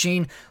Sox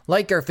Machine.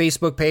 Like our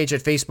Facebook page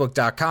at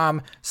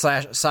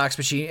facebook.com/Sox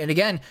Machine. And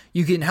again,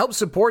 you can help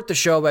support the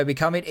show by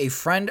becoming a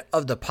friend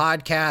of the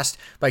podcast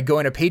by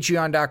going to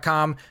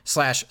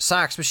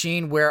patreon.com/Sox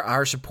Machine, where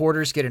our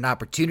supporters get an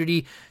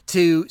opportunity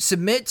to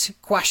submit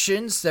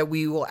questions that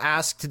we will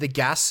ask to the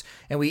guests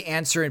and we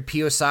answer in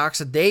PO Sox.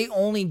 They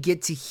only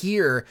get to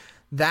hear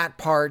that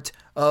part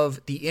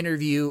of the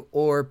interview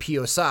or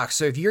PO Sox.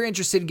 So if you're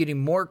interested in getting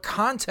more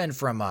content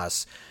from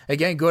us,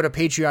 again, go to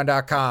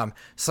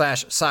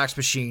patreon.com/Sox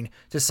Machine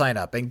to sign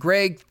up. And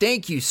Greg,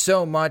 thank you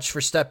so much for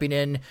stepping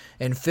in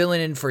and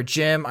filling in for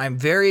Jim. I'm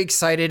very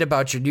excited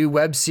about your new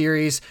web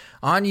series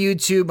on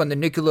YouTube on the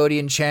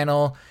Nickelodeon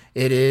channel.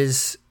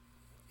 It's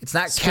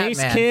not Space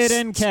Catman. Kid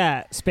and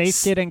Cat.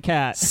 Space Kid and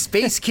Cat.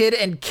 Space Kid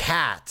and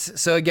Cat.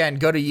 So again,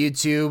 go to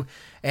YouTube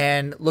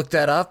and look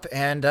that up.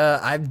 And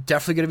I'm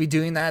definitely going to be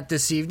doing that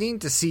this evening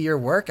to see your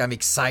work. I'm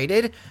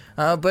excited.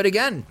 But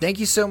again, thank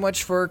you so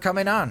much for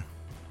coming on.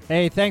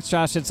 Hey, thanks,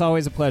 Josh. It's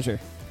always a pleasure.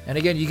 And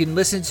again, you can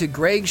listen to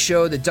Greg's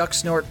show, the Duck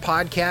Snort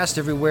podcast,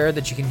 everywhere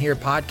that you can hear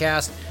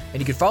podcasts. And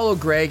you can follow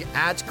Greg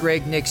at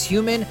Greg Nix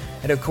Human.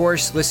 And of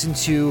course, listen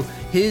to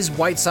his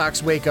White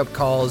Sox wake-up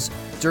calls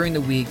during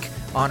the week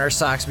on our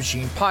Sox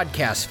Machine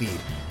podcast feed.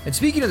 And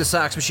speaking of the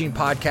Sox Machine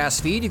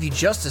podcast feed, if you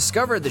just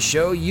discovered the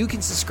show, you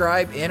can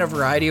subscribe in a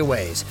variety of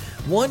ways.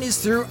 One is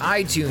through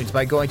iTunes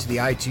by going to the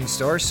iTunes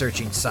store,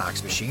 searching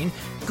Sox Machine,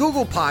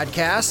 Google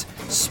Podcasts,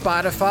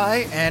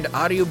 Spotify, and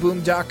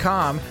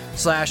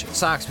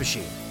audioboom.com/Sox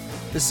Machine.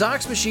 The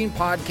Sox Machine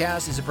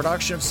podcast is a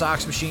production of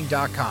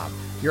SoxMachine.com,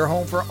 your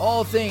home for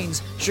all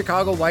things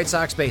Chicago White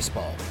Sox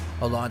baseball.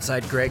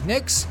 Alongside Greg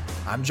Nix,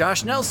 I'm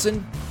Josh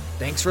Nelson.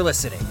 Thanks for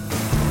listening.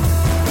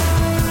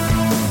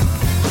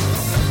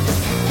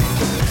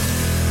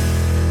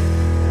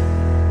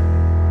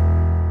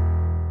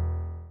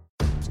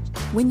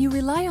 When you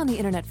rely on the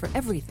internet for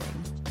everything,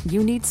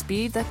 you need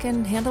speed that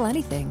can handle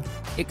anything.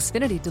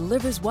 Xfinity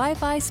delivers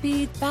Wi-Fi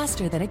speed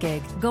faster than a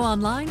gig. Go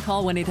online,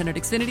 call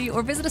 1-800-XFINITY,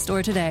 or visit a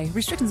store today.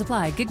 Restrictions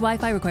apply. Gig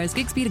Wi-Fi requires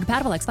gig speed and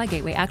compatible X-Fi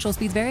gateway. Actual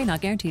speeds vary,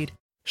 not guaranteed.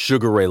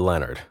 Sugar Ray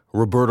Leonard,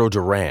 Roberto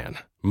Duran,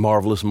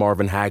 Marvelous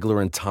Marvin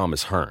Hagler, and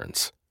Thomas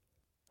Hearns.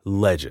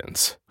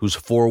 Legends, whose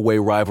four-way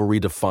rivalry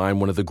defined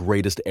one of the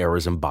greatest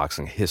eras in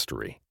boxing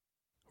history.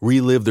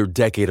 Relive their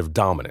decade of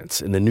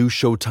dominance in the new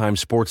Showtime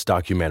sports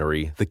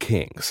documentary, The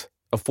Kings,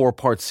 a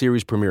 4-part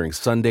series premiering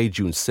Sunday,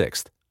 June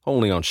 6th,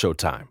 only on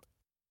Showtime.